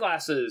pint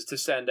glasses to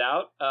send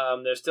out.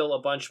 There's still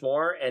a bunch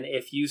more, and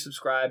if you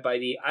subscribe by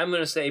the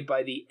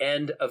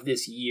end of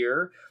this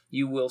year,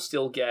 you will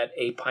still get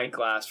a pint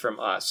glass from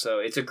us. So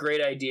it's a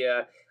great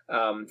idea.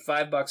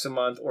 $5 a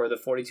month or the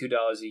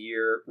 $42 a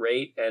year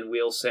rate, and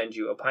we'll send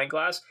you a pint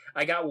glass.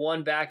 I got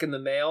one back in the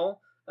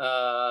mail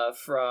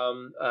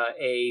from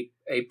a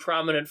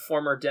prominent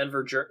former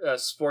Denver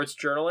sports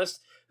journalist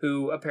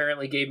who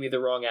apparently gave me the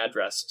wrong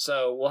address.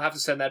 So we'll have to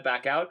send that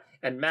back out.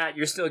 And Matt,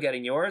 you're still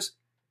getting yours.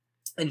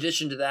 In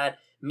addition to that,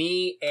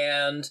 me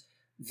and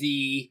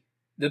the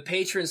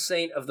patron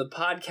saint of the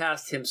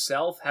podcast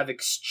himself have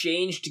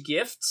exchanged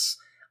gifts.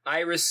 I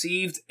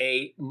received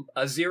a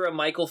Azira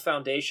Michael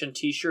Foundation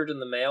t-shirt in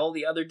the mail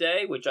the other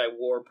day, which I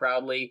wore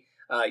proudly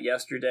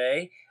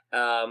yesterday.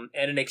 And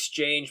in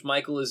exchange,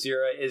 Michael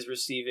Azira is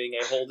receiving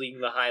a Holding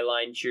the High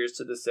Line Cheers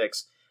to the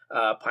Six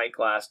pint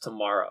glass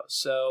tomorrow.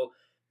 So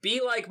be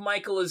like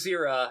Michael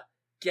Azira.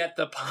 Get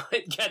the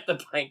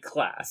pint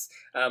glass.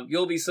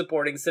 You'll be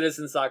supporting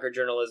citizen soccer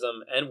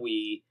journalism, and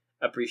we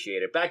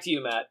appreciate it. Back to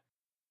you, Matt.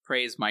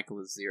 Praise Michael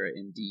Azira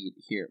indeed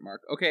here,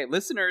 Mark. Okay,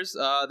 listeners,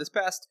 this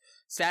past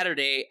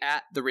Saturday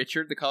at the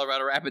Richard, the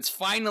Colorado Rapids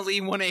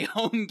finally won a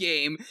home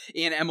game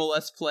in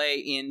MLS play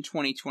in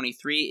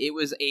 2023. It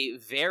was a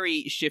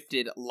very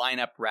shifted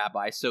lineup,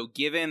 Rabbi. So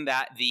given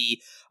that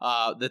the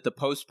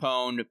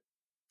postponed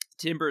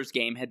Timbers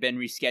game had been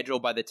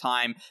rescheduled by the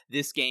time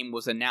this game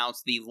was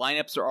announced, the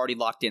lineups are already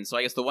locked in. So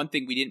I guess the one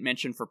thing we didn't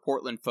mention for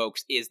Portland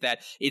folks is that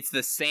it's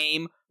the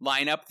same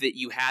lineup that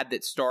you had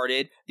that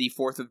started the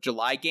 4th of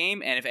July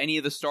game, and if any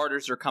of the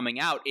starters are coming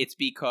out, it's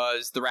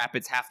because the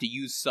Rapids have to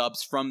use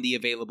subs from the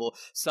available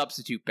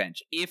substitute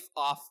bench. If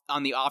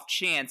on the off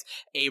chance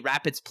a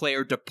Rapids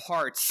player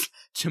departs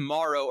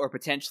tomorrow or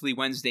potentially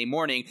Wednesday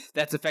morning,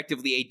 that's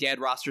effectively a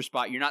dead roster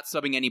spot. You're not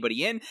subbing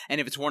anybody in,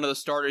 and if it's one of the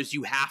starters,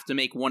 you have to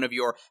make one of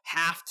your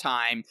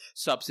halftime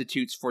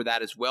substitutes for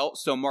that as well.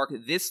 So Mark,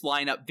 this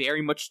lineup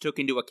very much took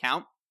into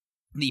account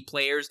the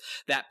players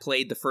that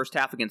played the first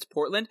half against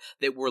Portland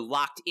that were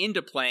locked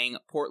into playing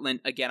Portland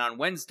again on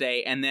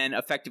Wednesday, and then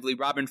effectively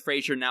Robin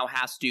Fraser now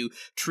has to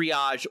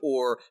triage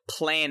or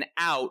plan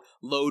out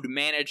load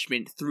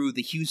management through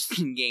the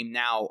Houston game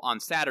now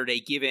on Saturday,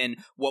 given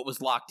what was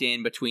locked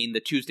in between the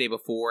Tuesday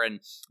before and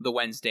the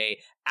Wednesday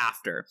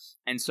after.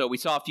 And so we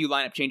saw a few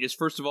lineup changes.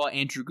 First of all,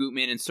 Andrew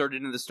Gutman inserted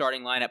into the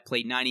starting lineup,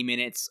 played 90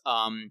 minutes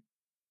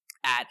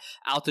at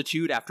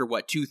altitude after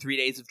 2-3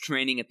 days of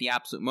training at the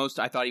absolute most.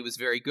 I thought he was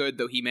very good,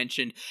 though he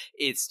mentioned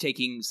it's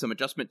taking some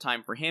adjustment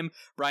time for him.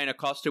 Brian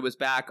Acosta was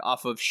back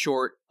off of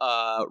short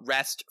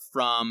rest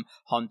from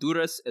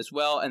Honduras as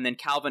well, and then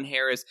Calvin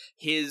Harris,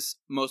 his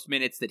most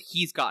minutes that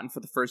he's gotten for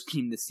the first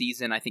team this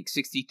season, I think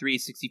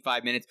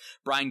 65 minutes.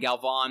 Brian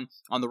Galvan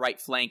on the right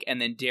flank, and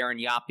then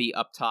Darren Yapi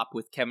up top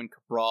with Kevin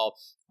Cabral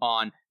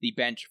on the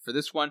bench for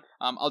this one.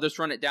 I'll just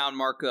run it down,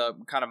 Mark,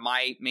 kind of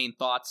my main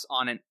thoughts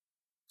on it.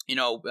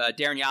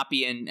 Darren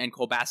Yapi and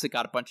Cole Bassett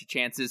got a bunch of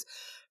chances.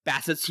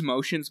 Bassett's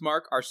emotions,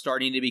 Mark, are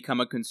starting to become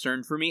a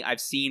concern for me.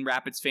 I've seen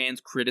Rapids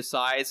fans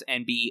criticize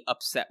and be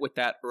upset with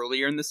that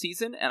earlier in the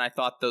season, and I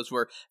thought those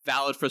were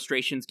valid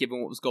frustrations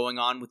given what was going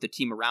on with the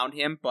team around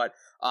him, but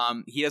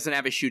he doesn't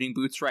have his shooting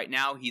boots right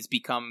now. He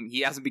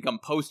hasn't become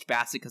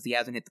post-Bassett because he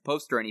hasn't hit the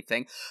post or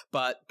anything,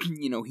 but,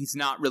 he's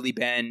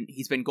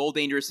been goal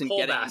dangerous in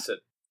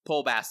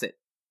Pole Bassett,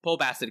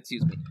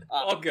 excuse me.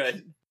 All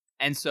good.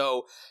 And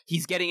so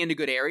he's getting into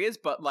good areas,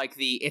 but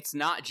it's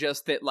not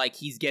just that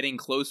he's getting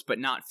close but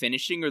not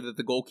finishing, or that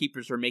the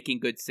goalkeepers are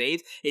making good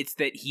saves. It's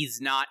that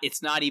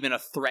it's not even a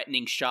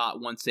threatening shot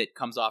once it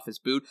comes off his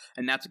boot,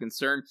 and that's a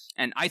concern.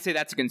 And I say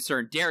that's a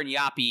concern. Darren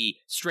Yapi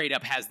straight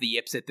up has the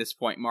yips at this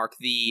point, Mark.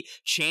 The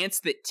chance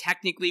that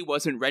technically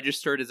wasn't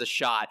registered as a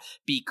shot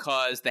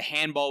because the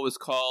handball was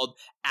called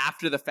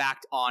after the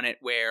fact on it,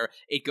 where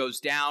it goes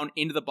down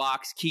into the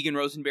box. Keegan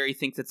Rosenberry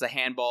thinks it's a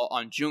handball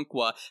on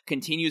Junkwa,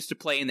 continues to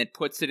play, and then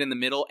puts it in the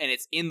middle, and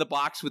it's in the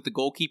box with the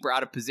goalkeeper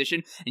out of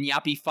position, and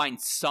Yapi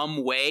finds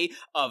some way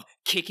of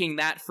kicking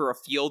that for a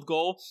field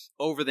goal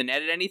over the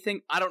net at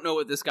anything. I don't know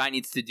what this guy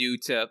needs to do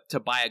to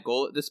buy a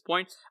goal at this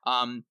point.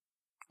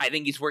 I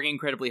think he's working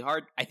incredibly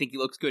hard. I think he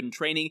looks good in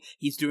training.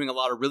 He's doing a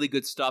lot of really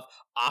good stuff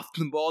off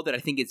the ball that I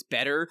think is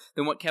better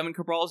than what Kevin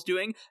Cabral is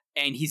doing.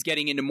 And he's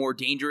getting into more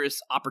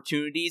dangerous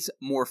opportunities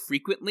more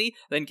frequently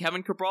than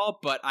Kevin Cabral.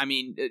 But,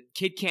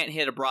 kid can't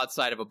hit a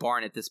broadside of a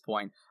barn at this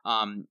point,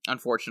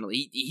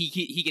 unfortunately.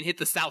 He can hit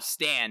the south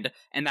stand,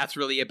 and that's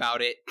really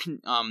about it,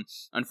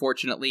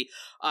 unfortunately.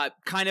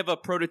 Kind of a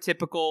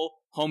prototypical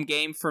home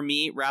game for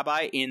me,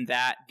 Rabbi, in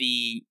that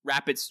the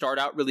Rapids start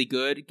out really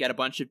good, get a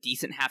bunch of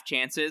decent half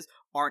chances,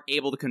 aren't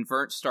able to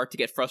convert, start to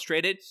get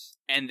frustrated,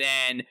 and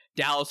then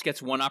Dallas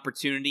gets one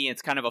opportunity, and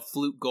it's kind of a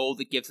fluke goal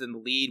that gives them the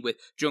lead with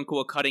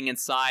Junkoa cutting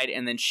inside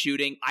and then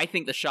shooting. I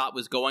think the shot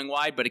was going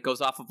wide, but it goes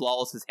off of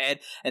Lawless's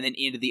head and then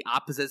into the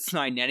opposite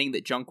side netting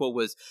that Junkoa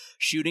was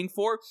shooting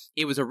for.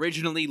 It was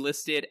originally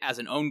listed as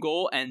an own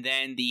goal, and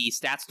then the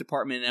stats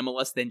department in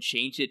MLS then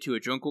changed it to a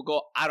Junkoa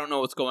goal. I don't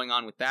know what's going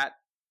on with that.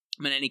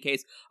 In any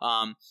case,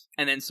 and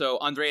then so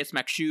Andreas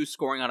Makshu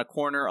scoring on a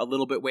corner a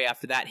little bit way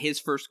after that, his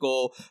first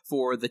goal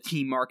for the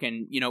team, Mark,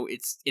 and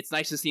it's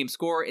nice to see him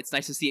score. It's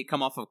nice to see it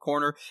come off of a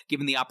corner,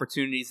 given the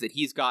opportunities that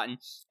he's gotten.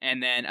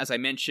 And then, as I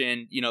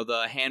mentioned,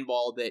 the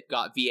handball that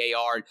got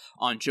VAR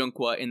on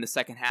Junqua in the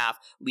second half,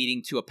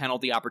 leading to a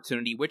penalty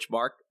opportunity, which,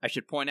 Mark, I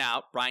should point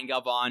out, Brian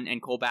Galvan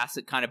and Cole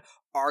Bassett kind of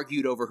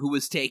argued over who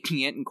was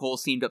taking it, and Cole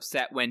seemed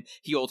upset when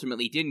he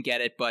ultimately didn't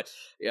get it. But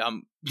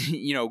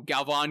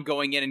Galvan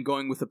going in and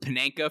going with a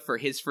Panenka for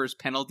his first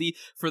penalty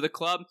for the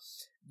club.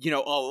 A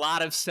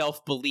lot of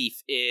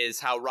self-belief is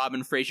how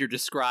Robin Fraser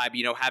described,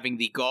 having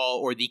the gall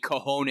or the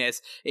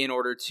cojones in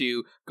order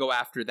to go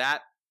after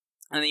that.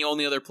 And the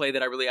only other play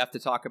that I really have to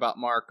talk about,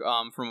 Mark,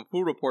 from a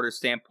pool reporter's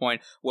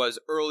standpoint, was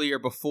earlier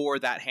before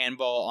that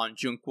handball on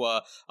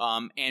Junqua.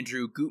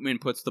 Andrew Gutman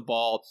puts the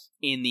ball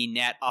in the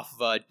net off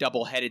of a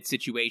double-headed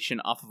situation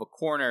off of a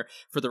corner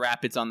for the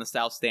Rapids on the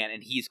south stand,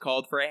 and he's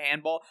called for a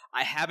handball.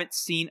 I haven't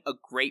seen a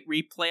great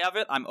replay of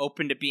it. I'm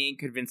open to being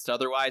convinced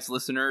otherwise.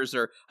 Listeners,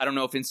 or I don't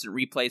know if Instant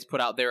Replays put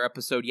out their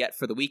episode yet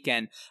for the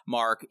weekend,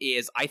 Mark,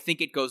 I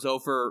think it goes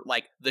over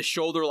like the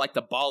shoulder, like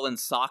the ball and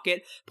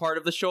socket part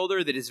of the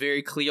shoulder that is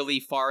very clearly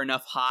far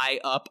enough high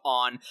up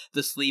on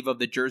the sleeve of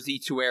the jersey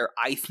to where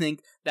I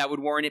think that would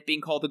warrant it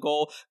being called a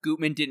goal.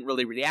 Gutman didn't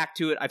really react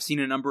to it. I've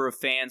seen a number of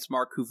fans,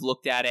 Mark, who've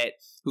looked at it,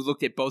 who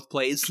looked at both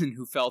plays and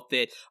who felt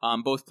that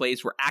both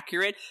plays were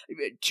accurate.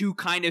 Two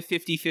kind of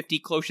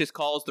 50-50 closest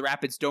calls. The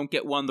Rapids don't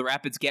get one. The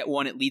Rapids get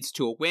one. It leads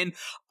to a win.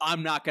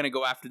 I'm not going to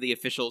go after the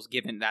officials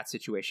given that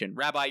situation.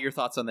 Rabbi, your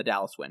thoughts on the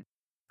Dallas win?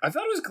 I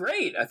thought it was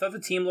great. I thought the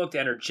team looked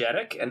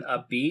energetic and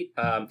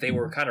upbeat. They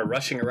were kind of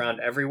rushing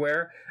around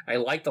everywhere. I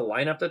like the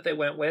lineup that they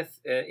went with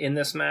in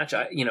this match.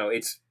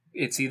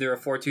 It's either a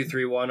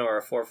 4-2-3-1 or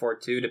a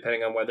 4-4-2,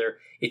 depending on whether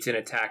it's in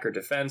attack or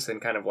defense and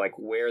kind of like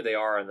where they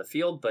are on the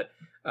field. But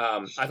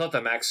I thought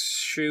the Max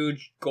Shu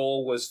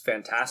goal was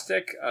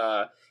fantastic.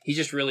 He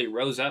just really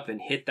rose up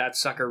and hit that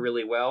sucker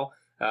really well.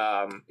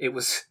 It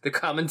was, the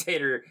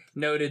commentator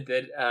noted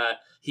that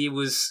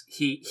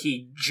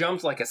he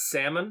jumped like a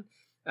salmon.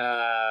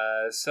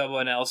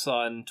 Someone else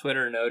on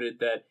Twitter noted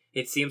that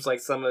it seems like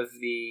some of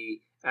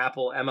the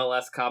Apple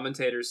MLS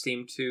commentators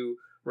seem to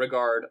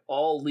regard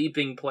all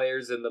leaping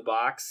players in the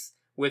box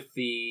with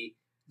the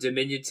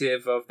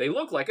diminutive of they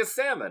look like a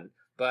salmon.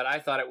 But I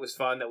thought it was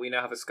fun that we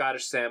now have a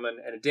Scottish salmon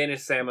and a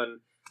Danish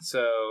salmon.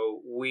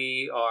 So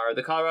we are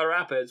the Colorado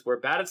Rapids. We're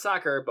bad at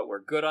soccer, but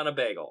we're good on a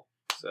bagel.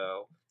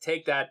 So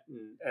take that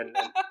and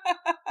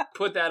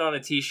put that on a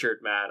t-shirt,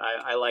 Matt.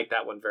 I like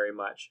that one very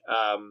much.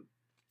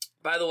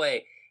 By the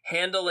way,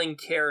 handling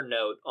care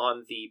note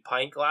on the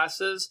pint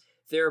glasses.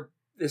 They're,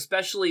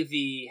 especially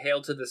the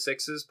Hail to the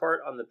Sixes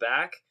part on the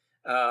back,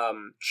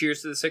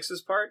 Cheers to the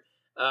Sixes part,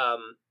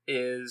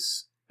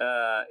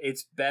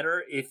 it's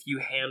better if you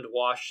hand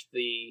wash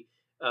the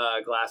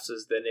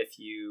glasses than if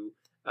you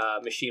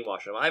machine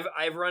wash them.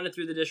 I've run it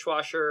through the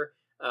dishwasher,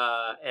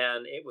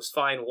 and it was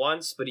fine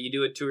once, but you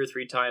do it 2 or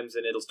 3 times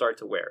and it'll start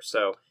to wear.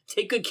 So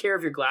take good care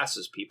of your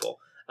glasses, people.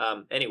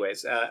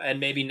 And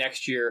maybe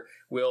next year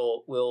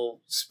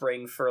we'll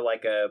spring for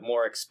like a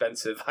more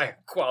expensive, higher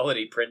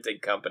quality printing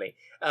company.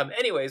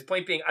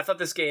 Point being, I thought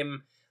this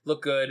game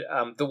looked good.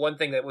 The one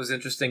thing that was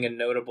interesting and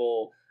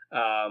notable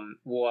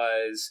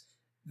was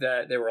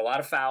that there were a lot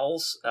of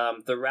fouls.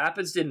 The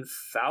Rapids didn't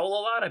foul a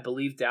lot. I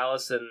believe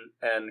Dallas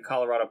and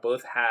Colorado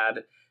both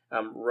had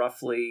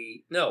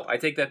no, I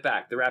take that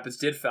back. The Rapids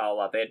did foul a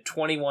lot. They had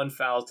 21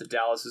 fouls to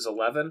Dallas's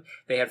 11.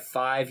 They had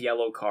 5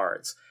 yellow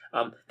cards.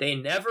 They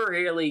never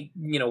really,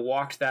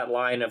 walked that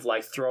line of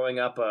like throwing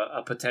up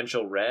a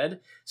potential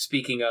red.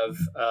 Speaking of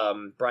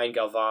Brian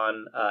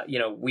Galvan,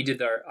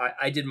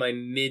 I did my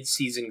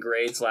mid-season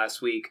grades last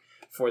week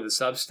for the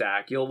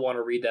Substack. You'll want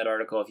to read that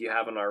article if you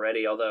haven't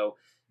already. Although,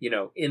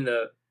 in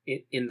the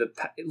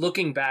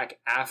looking back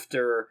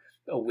after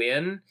a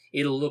win,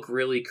 it'll look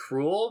really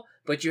cruel.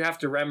 But you have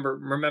to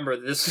remember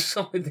this is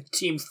only the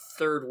team's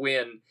 3rd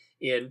win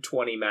in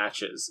 20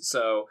 matches.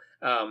 So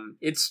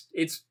it's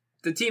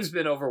the team's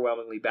been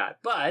overwhelmingly bad,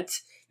 but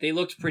they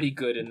looked pretty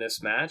good in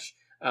this match.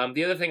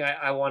 The other thing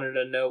I wanted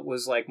to note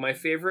was like my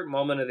favorite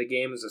moment of the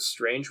game is a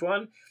strange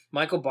one.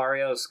 Michael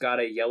Barrios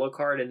got a yellow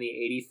card in the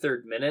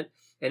 83rd minute,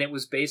 and it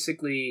was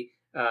basically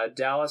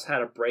Dallas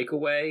had a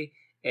breakaway,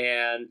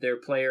 and their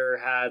player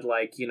had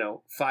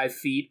 5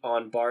 feet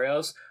on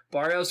Barrios.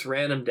 Barrios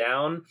ran him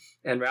down,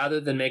 and rather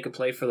than make a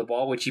play for the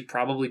ball, which he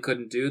probably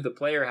couldn't do, the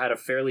player had a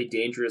fairly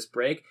dangerous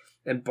break,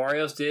 and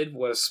Barrios did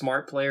what a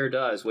smart player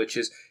does, which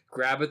is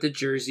grab at the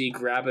jersey,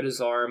 grab at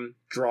his arm,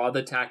 draw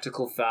the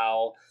tactical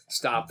foul,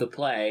 stop the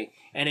play.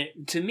 And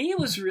to me, it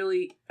was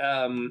really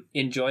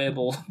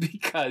enjoyable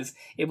because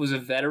it was a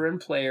veteran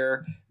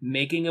player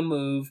making a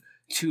move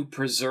to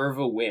preserve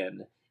a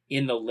win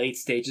in the late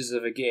stages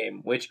of a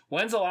game, which,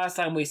 when's the last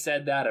time we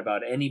said that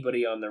about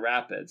anybody on the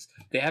Rapids?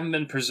 They haven't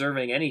been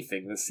preserving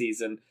anything this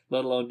season,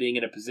 let alone being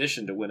in a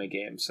position to win a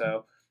game.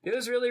 So it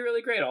was really,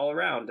 really great all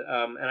around.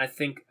 And I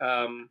think,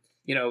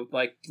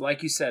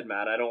 like you said,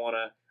 Matt, I don't want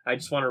I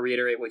just want to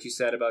reiterate what you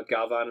said about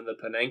Galvan and the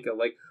Panenka.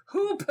 Like,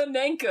 who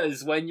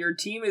Panenkas when your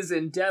team is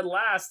in dead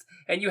last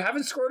and you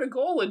haven't scored a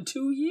goal in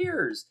 2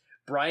 years?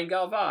 Brian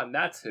Galvan,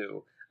 that's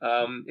who.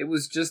 It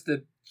was just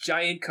the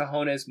giant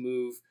cojones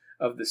move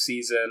of the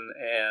season,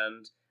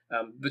 and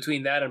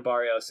between that and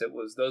Barrios,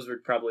 those were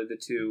probably the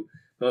two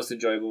most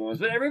enjoyable ones.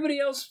 But everybody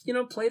else,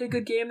 played a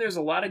good game. There's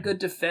a lot of good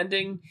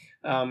defending,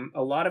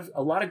 a lot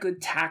of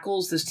good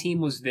tackles. This team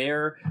was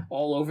there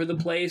all over the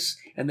place,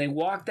 and they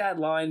walked that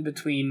line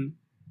between,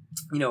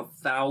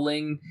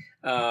 fouling,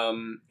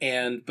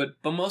 but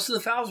most of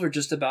the fouls were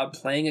just about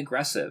playing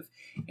aggressive,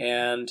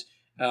 and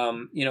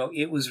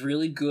it was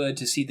really good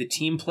to see the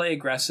team play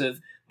aggressive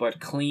but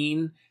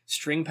clean,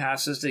 string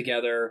passes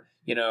together,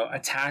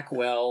 attack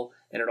well,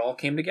 and it all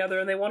came together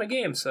and they won a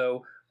game.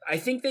 So I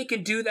think they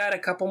could do that a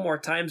couple more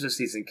times this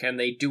season. Can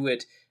they do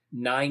it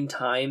 9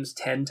 times,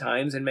 10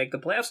 times and make the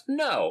playoffs?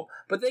 No,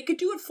 but they could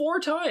do it 4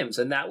 times,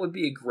 and that would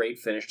be a great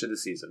finish to the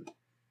season.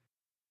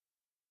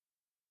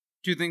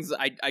 Two things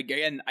I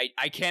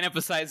can't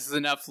emphasize this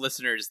enough,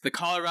 listeners. The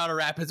Colorado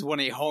Rapids won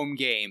a home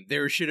game.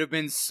 There should have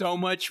been so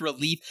much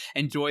relief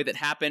and joy that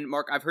happened.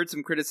 Mark, I've heard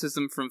some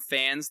criticism from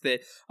fans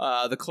that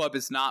the club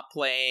is not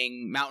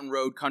playing Mountain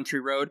Road,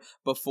 Country Road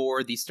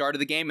before the start of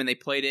the game, and they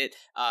played it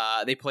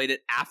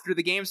after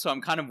the game. So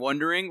I'm kind of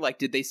wondering,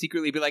 did they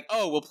secretly be like,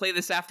 oh, we'll play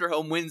this after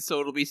home wins,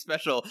 so it'll be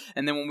special,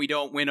 and then when we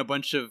don't win a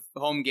bunch of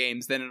home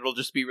games, then it'll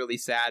just be really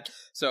sad.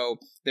 So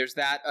there's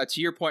that.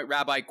 To your point,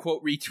 Rabbi,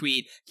 quote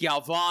retweet,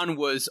 Galvan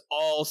was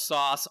all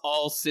sauce,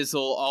 all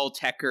sizzle, all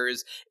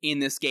techers in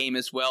this game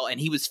as well, and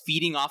he was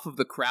feeding off of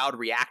the crowd,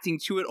 reacting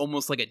to it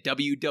almost like a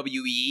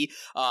WWE,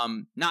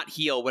 not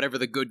heel, whatever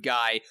the good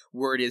guy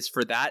word is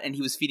for that, and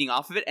he was feeding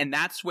off of it, and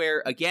that's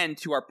where, again,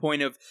 to our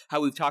point of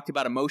how we've talked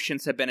about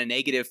emotions have been a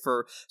negative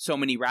for so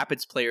many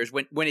Rapids players.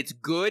 When it's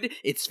good,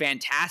 it's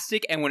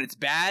fantastic, and when it's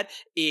bad,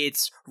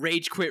 it's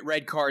rage quit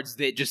red cards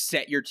that just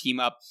set your team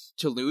up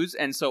to lose,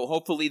 and so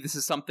hopefully this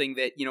is something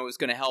that, is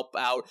going to help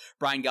out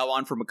Brian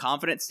Galvan from a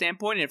confidence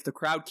standpoint, and if the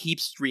crowd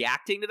keeps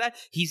reacting to that,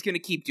 he's going to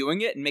keep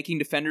doing it and making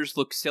defenders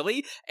look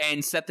silly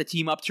and set the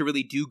team up to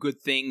really do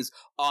good things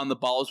on the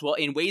ball as well,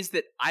 in ways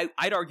that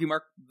I'd argue,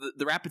 Mark,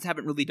 the Rapids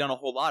haven't really done a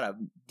whole lot of.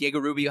 Diego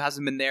Rubio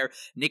hasn't been there.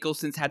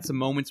 Nicholson's had some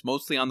moments,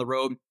 mostly on the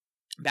road.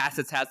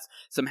 Bassett's has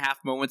some half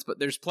moments, but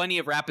there's plenty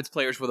of Rapids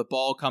players where the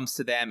ball comes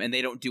to them and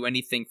they don't do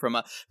anything from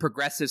a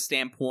progressive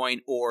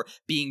standpoint or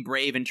being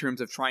brave in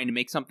terms of trying to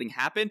make something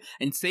happen.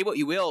 And say what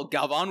you will,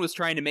 Galvan was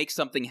trying to make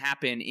something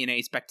happen in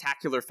a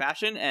spectacular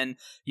fashion, and,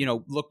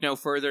 look no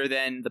further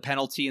than the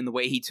penalty and the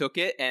way he took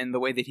it and the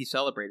way that he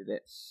celebrated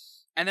it.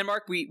 And then,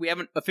 Mark, we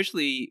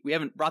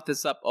haven't brought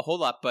this up a whole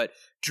lot, but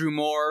Drew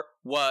Moor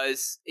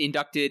was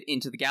inducted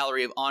into the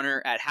Gallery of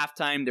Honor at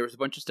halftime. There was a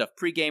bunch of stuff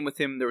pregame with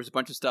him. There was a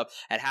bunch of stuff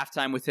at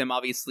halftime with him.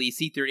 Obviously,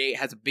 C38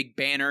 has a big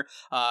banner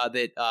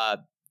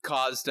that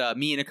caused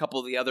me and a couple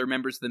of the other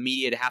members of the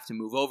media to have to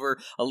move over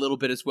a little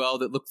bit as well,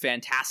 that looked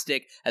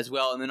fantastic as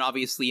well. And then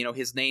obviously,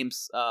 his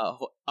name's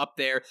up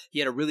there. He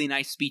had a really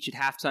nice speech at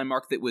halftime,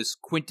 Mark, that was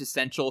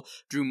quintessential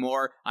Drew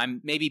Moor.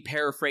 I'm maybe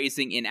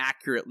paraphrasing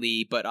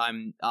inaccurately, but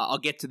I'll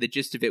get to the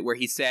gist of it, where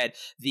he said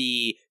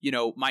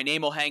my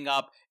name will hang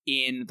up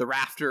in the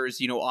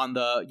rafters, on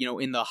the,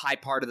 in the high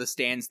part of the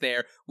stands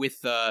there with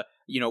the,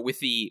 with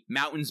the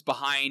mountains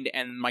behind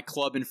and my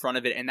club in front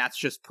of it. And that's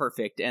just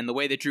perfect. And the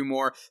way that Drew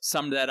Moor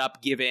summed that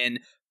up, given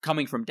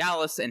coming from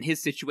Dallas and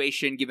his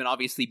situation, given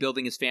obviously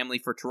building his family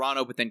for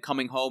Toronto, but then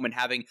coming home and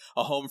having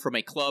a home from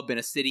a club and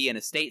a city and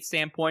a state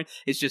standpoint,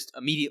 is just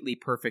immediately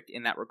perfect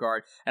in that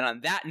regard. And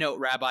on that note,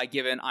 Rabbi,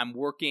 given I'm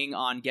working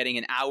on getting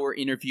an hour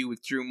interview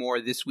with Drew Moor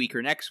this week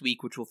or next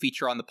week, which will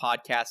feature on the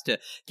podcast to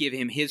give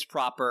him his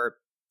proper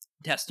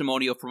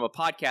testimonial from a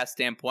podcast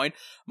standpoint,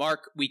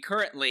 Mark, we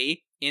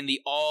currently in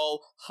the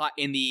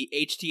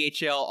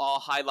HTHL All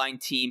Highline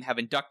team have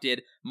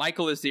inducted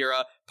Michael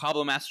Azira,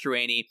 Pablo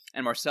Mastroeni,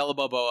 and Marcelo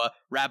Balboa.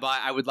 Rabbi,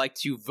 I would like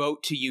to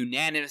vote to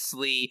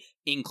unanimously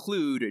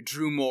include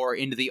Drew Moor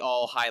into the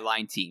All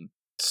Highline team.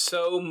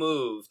 So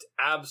moved.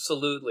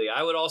 Absolutely.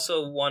 I would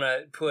also want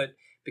to put,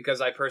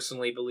 because I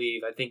personally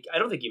believe, I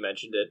don't think you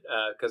mentioned it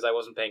because I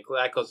wasn't paying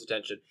that close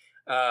attention,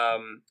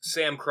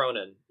 Sam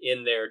Cronin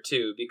in there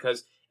too,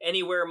 because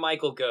anywhere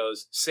Michael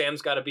goes,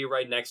 Sam's got to be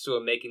right next to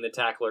him, making the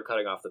tackle or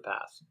cutting off the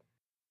pass.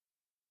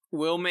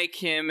 We'll make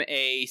him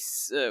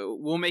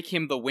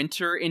the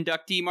winter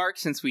inductee, Mark,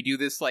 since we do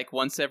this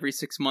once every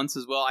 6 months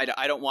as well.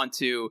 I don't want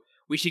to.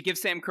 We should give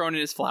Sam Cronin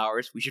his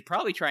flowers. We should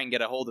probably try and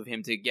get a hold of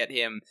him to get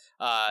him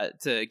on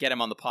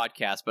the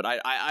podcast. But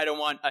I don't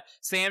want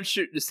Sam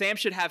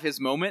should have his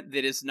moment.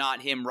 That is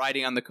not him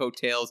riding on the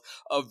coattails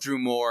of Drew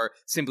Moor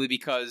simply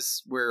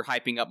because we're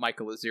hyping up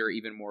Michael Azira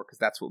even more, because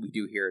that's what we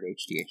do here at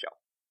HTHL.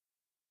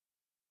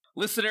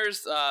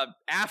 Listeners,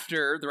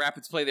 after the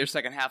Rapids play their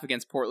second half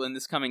against Portland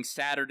this coming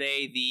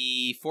Saturday,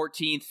 the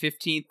 14th,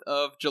 15th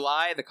of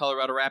July, the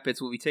Colorado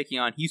Rapids will be taking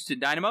on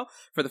Houston Dynamo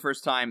for the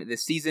first time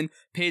this season.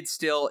 PID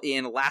still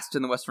in last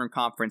in the Western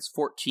Conference,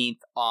 14th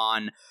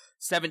on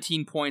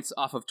 17 points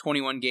off of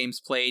 21 games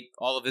played.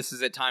 All of this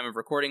is at time of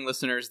recording,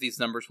 listeners. These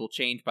numbers will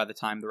change by the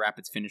time the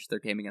Rapids finish their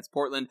game against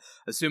Portland,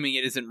 assuming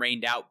it isn't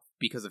rained out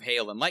because of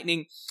hail and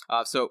lightning.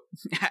 So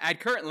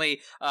at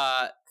currently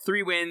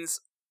 3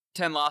 wins,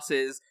 10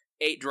 losses,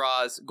 8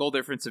 draws, goal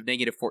difference of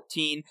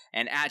 -14,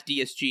 and at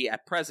DSG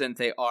at present,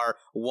 they are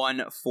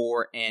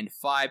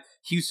 1-4-5.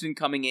 Houston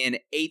coming in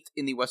 8th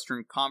in the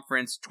Western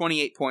Conference,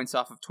 28 points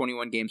off of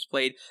 21 games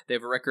played. They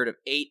have a record of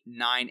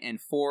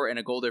 8-9-4 and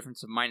a goal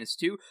difference of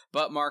 -2.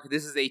 But Mark,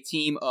 this is a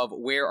team of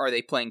where are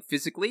they playing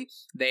physically?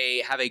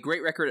 They have a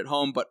great record at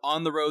home, but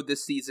on the road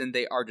this season,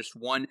 they are just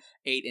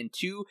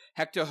 1-8-2.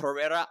 Hector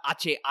Herrera,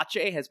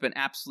 Ache, has been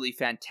absolutely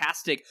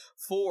fantastic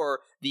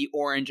for the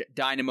Orange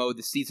Dynamo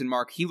this season,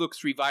 Mark. He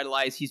looks revitalized.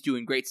 He's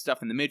doing great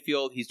stuff in the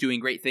midfield. He's doing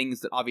great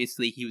things that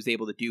obviously he was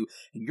able to do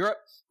in Europe.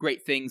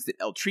 Great things that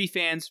El Tri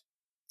fans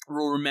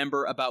will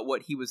remember about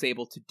what he was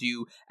able to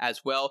do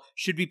as well.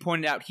 Should be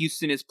pointed out,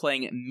 Houston is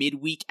playing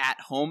midweek at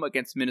home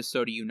against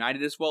Minnesota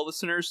United as well,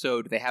 listeners.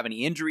 So do they have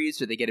any injuries?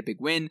 Do they get a big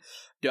win?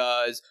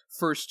 Does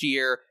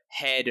first-year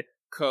head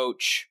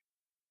coach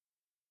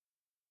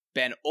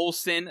Ben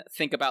Olsen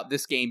think about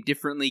this game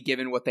differently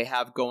given what they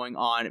have going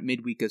on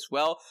midweek as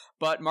well?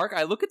 But Mark,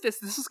 I look at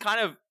this is kind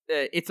of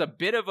it's a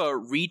bit of a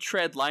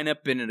retread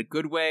lineup and in a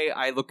good way.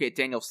 I look at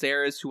Daniel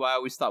Saras, who I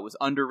always thought was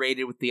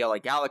underrated with the LA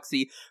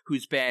Galaxy,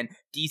 who's been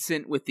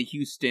decent with the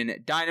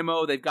Houston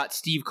Dynamo. They've got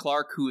Steve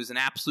Clark, who is an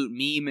absolute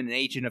meme and an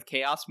agent of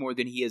chaos more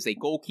than he is a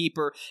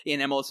goalkeeper in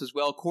MLS as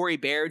well. Corey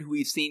Baird, who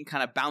we've seen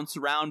kind of bounce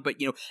around,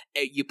 but you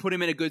put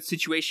him in a good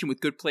situation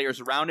with good players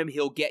around him,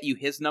 he'll get you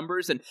his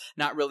numbers and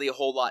not really a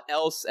whole lot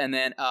else. And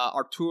then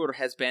Artur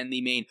has been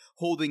the main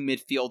holding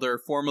midfielder,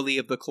 formerly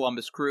of the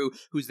Columbus Crew,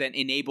 who's then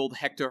enabled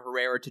Hector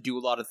Herrera to do a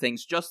lot of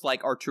things just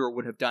like Artur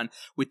would have done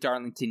with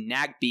Darlington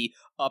Nagbe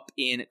up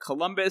in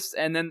Columbus.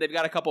 And then they've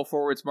got a couple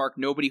forwards, Mark,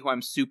 nobody who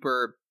I'm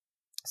super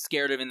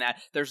scared of in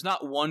that there's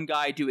not one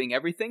guy doing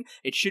everything.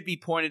 It should be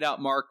pointed out,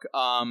 Mark,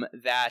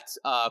 that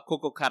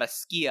Coco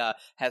Carrasquilla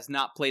has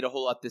not played a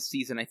whole lot this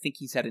season. I think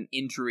he's had an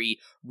injury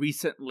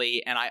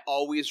recently, and I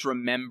always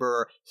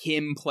remember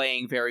him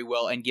playing very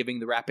well and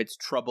giving the Rapids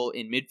trouble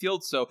in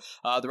midfield. So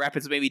the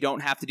Rapids maybe don't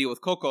have to deal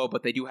with Coco,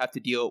 but they do have to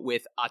deal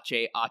with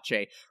Ache.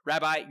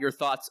 Rabbi, your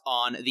thoughts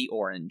on the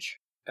Orange?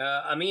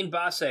 Amin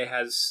Basse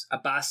has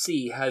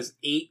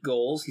 8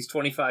 goals. He's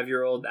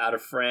 25-year-old out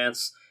of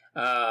France.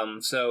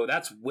 So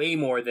that's way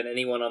more than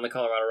anyone on the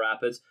Colorado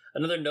Rapids.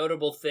 Another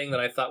notable thing that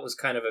I thought was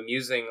kind of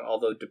amusing,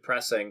 although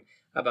depressing,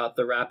 about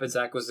the Rapids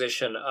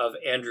acquisition of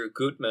Andrew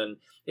Gutman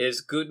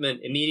is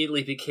Gutman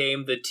immediately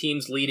became the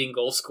team's leading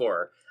goal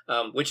scorer,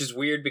 which is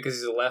weird because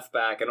he's a left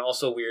back, and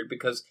also weird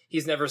because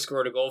he's never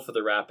scored a goal for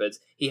the Rapids.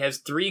 He has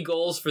 3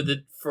 goals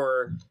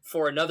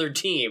for another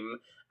team,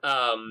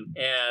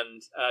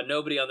 and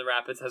nobody on the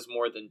Rapids has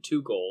more than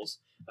 2 goals.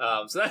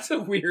 So that's a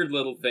weird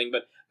little thing,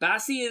 but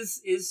Bassi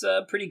is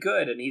pretty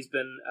good, and he's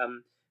been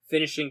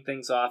finishing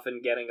things off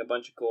and getting a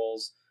bunch of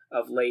goals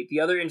of late. The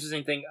other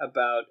interesting thing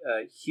about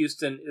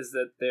Houston is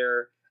that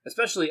they're,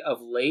 especially of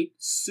late,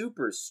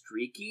 super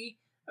streaky.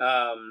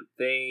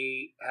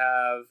 They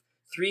have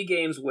 3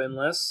 games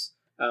winless,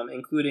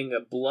 including a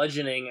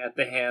bludgeoning at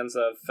the hands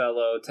of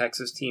fellow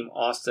Texas team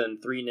Austin,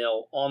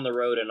 3-0 on the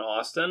road in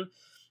Austin.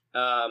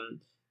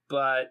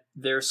 But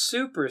they're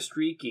super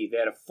streaky. They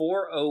had a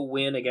 4-0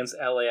 win against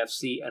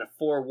LAFC and a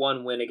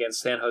 4-1 win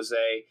against San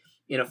Jose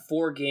in a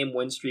 4-game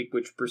win streak,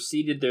 which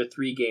preceded their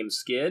 3-game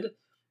skid.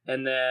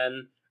 And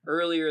then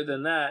earlier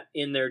than that,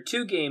 in their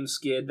 2-game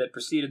skid that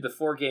preceded the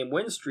 4-game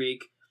win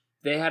streak,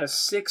 they had a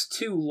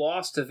 6-2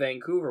 loss to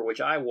Vancouver, which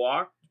I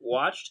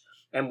watched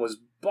and was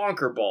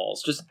bonker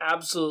balls, just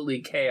absolutely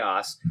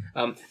chaos.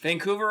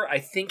 Vancouver, I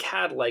think,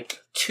 had like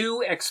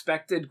 2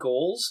 expected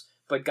goals,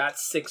 but got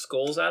 6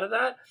 goals out of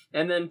that.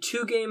 And then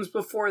 2 games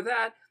before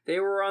that, they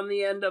were on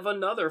the end of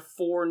another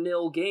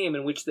 4-0 game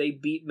in which they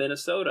beat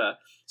Minnesota.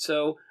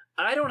 So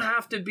I don't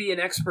have to be an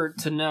expert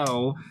to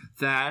know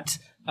that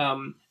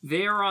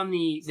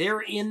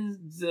they're in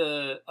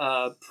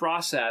the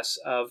process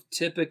of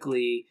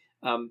typically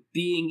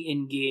being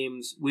in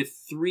games with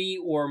 3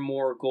 or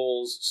more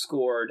goals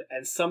scored,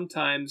 and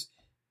sometimes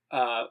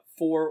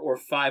 4 or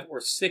 5 or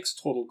 6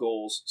 total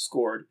goals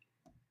scored.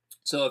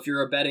 So if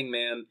you're a betting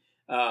man,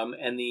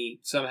 and the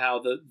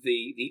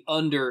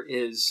under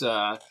is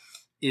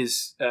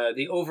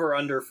the over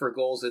under for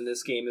goals in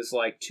this game is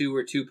like 2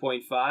 or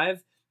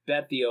 2.5.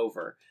 Bet the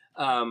over.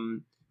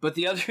 But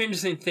the other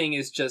interesting thing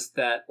is just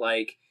that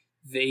like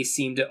they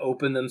seem to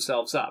open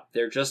themselves up.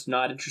 They're just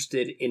not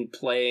interested in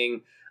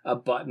playing a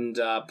buttoned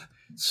up,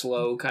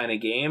 slow kind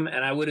of game,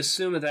 and I would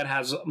assume that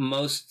has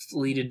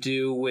mostly to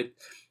do with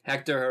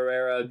Hector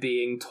Herrera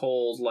being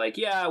told like,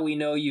 yeah, we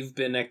know you've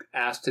been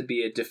asked to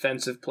be a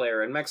defensive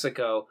player in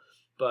Mexico,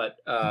 but,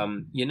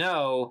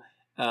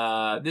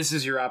 this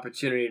is your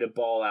opportunity to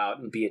ball out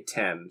and be a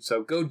 10.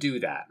 So go do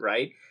that,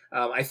 right?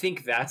 I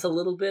think that's a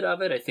little bit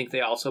of it. I think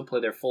they also play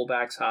their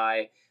fullbacks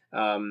high.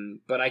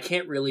 But I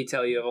can't really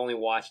tell you. I've only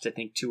watched, I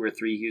think, 2 or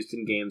 3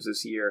 Houston games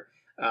this year.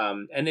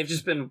 And they've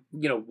just been,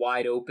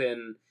 wide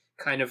open,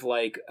 kind of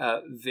like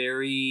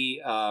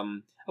very, I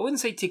wouldn't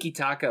say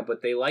tiki-taka,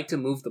 but they like to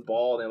move the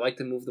ball. They like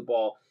to move the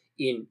ball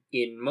in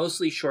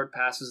mostly short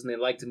passes, and they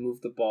like to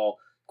move the ball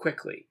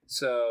quickly.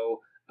 So,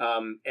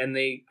 and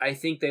I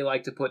think they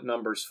like to put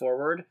numbers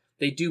forward.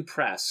 They do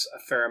press a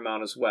fair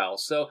amount as well.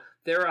 So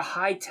they're a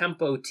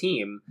high-tempo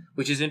team,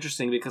 which is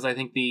interesting because I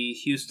think the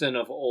Houston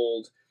of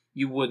old,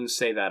 you wouldn't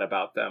say that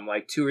about them.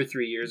 Like 2 or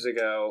 3 years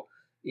ago,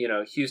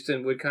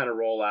 Houston would kind of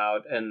roll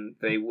out, and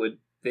they would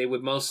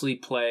mostly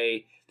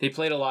play. They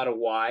played a lot of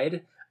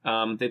wide.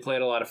 They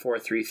played a lot of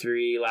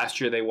 4-3-3. Last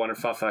year they wanted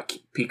Fafa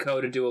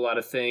Picault to do a lot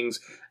of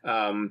things.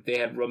 They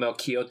had Romel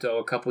Kyoto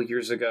a couple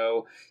years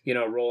ago,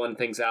 rolling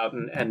things out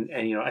and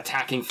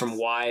attacking from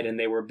wide, and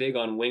they were big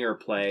on winger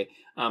play.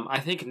 I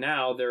think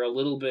now they're a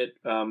little bit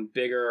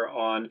bigger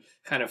on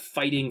kind of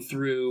fighting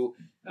through,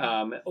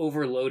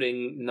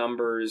 overloading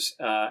numbers,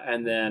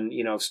 and then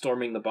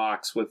storming the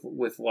box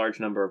with large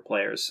number of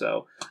players.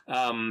 So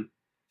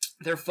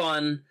they're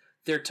fun.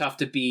 They're tough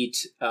to beat.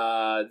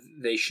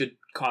 They should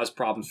cause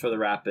problems for the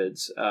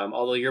Rapids.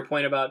 Although your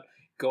point about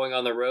going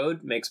on the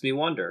road makes me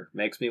wonder.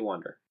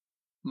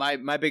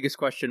 My biggest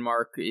question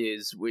mark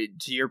is,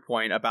 to your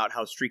point about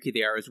how streaky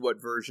they are, is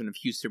what version of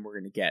Houston we're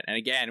going to get. And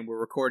again, we're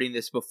recording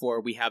this before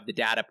we have the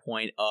data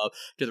point of,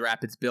 do the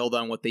Rapids build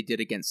on what they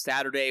did against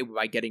Saturday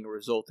by getting a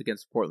result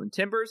against Portland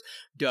Timbers?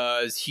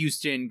 Does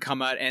Houston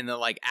come out and then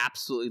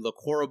absolutely look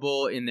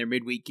horrible in their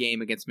midweek game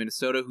against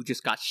Minnesota, who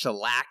just got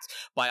shellacked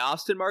by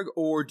Austin, Mark?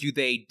 Or do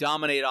they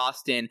dominate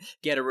Austin,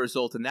 get a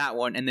result in that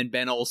one, and then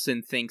Ben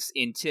Olsen thinks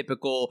in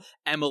typical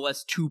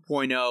MLS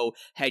 2.0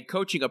 head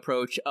coaching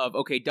approach of,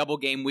 okay, double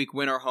game week,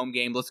 win our home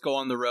game, let's go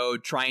on the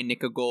road, try and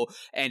nick a goal,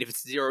 and if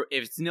it's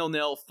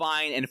 0-0,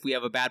 fine, and if we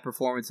have a bad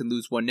performance and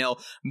lose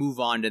 1-0, move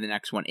on to the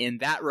next one. In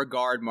that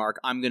regard, Mark,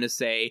 I'm going to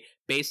say,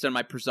 based on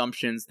my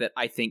presumptions, that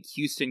I think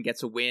Houston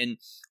gets a win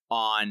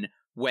on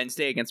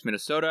Wednesday against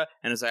Minnesota,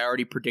 and as I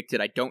already predicted,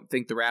 I don't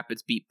think the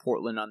Rapids beat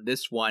Portland on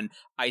this one.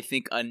 I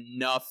think I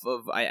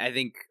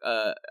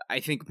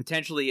think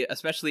potentially,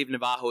 especially if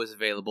Navajo is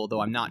available, though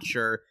I'm not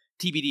sure,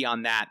 TBD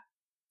on that.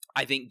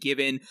 I think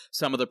given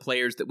some of the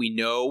players that we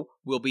know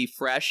will be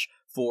fresh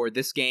for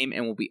this game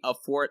and will be up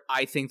for it,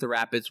 I think the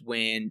Rapids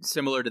win,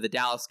 similar to the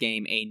Dallas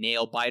game, a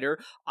nail-biter.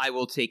 I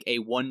will take a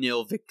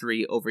 1-0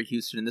 victory over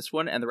Houston in this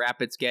one, and the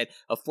Rapids get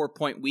a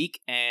 4-point week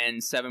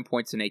and 7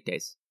 points in 8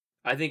 days.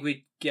 I think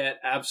we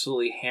get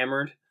absolutely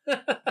hammered.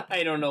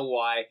 I don't know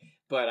why,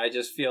 but I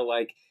just feel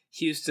like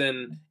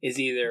Houston is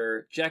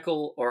either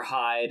Jekyll or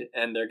Hyde,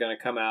 and they're going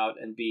to come out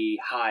and be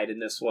Hyde in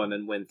this one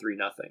and win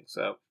 3-0.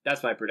 So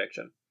that's my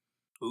prediction.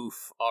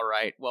 Oof. All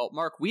right. Well,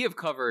 Mark, we have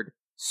covered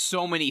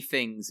so many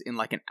things in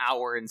an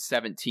hour and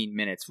 17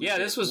 minutes.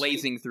 This was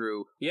blazing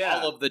through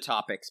all of the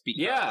topics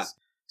because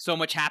so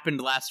much happened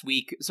last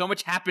week. So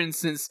much happened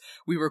since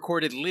we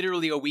recorded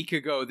literally a week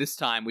ago this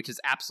time, which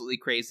is absolutely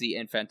crazy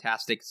and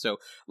fantastic. So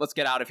let's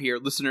get out of here.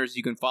 Listeners,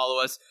 you can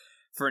follow us.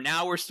 For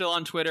now, we're still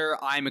on Twitter.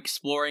 I'm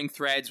exploring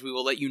Threads. We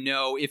will let you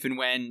know if and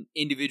when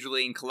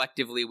individually and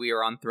collectively we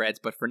are on Threads.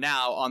 But for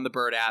now, on the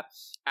Bird app,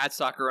 at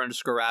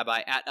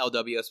 @soccer_rabbi, at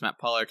LWS Matt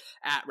Pollard,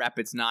 at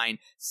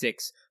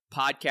Rapids96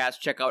 podcast.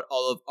 Check out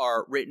all of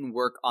our written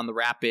work on the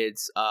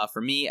Rapids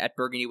for me at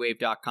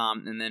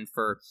burgundywave.com, and then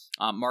for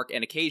Mark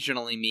and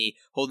occasionally me,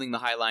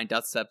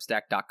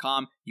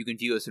 holdingthehighline.substack.com. You can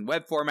view us in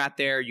web format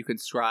there. You can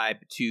subscribe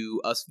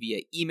to us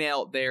via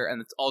email there,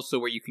 and it's also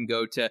where you can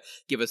go to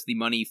give us the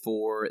money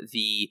for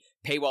the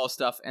paywall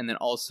stuff, and then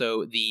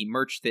also the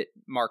merch that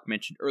Mark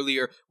mentioned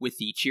earlier with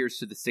the Cheers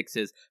to the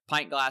Sixes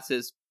pint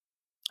glasses.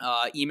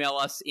 Email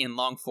us in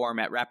long form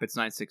at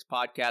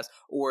Rapids96podcast,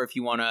 or if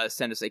you want to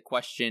send us a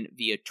question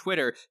via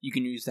Twitter, you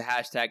can use the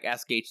hashtag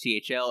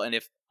AskHTHL. And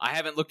if I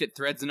haven't looked at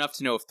Threads enough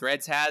to know if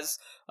Threads has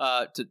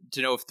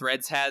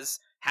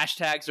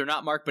hashtags or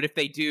not, Mark, but if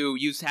they do,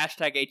 use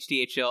hashtag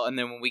HTHL, and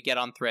then when we get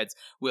on Threads,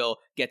 we'll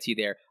get to you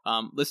there.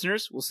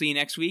 Listeners, we'll see you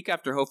next week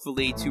after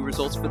hopefully 2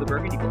 results for the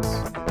Burgundy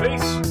Bulls.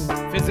 Peace.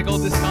 Physical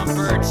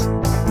discomfort.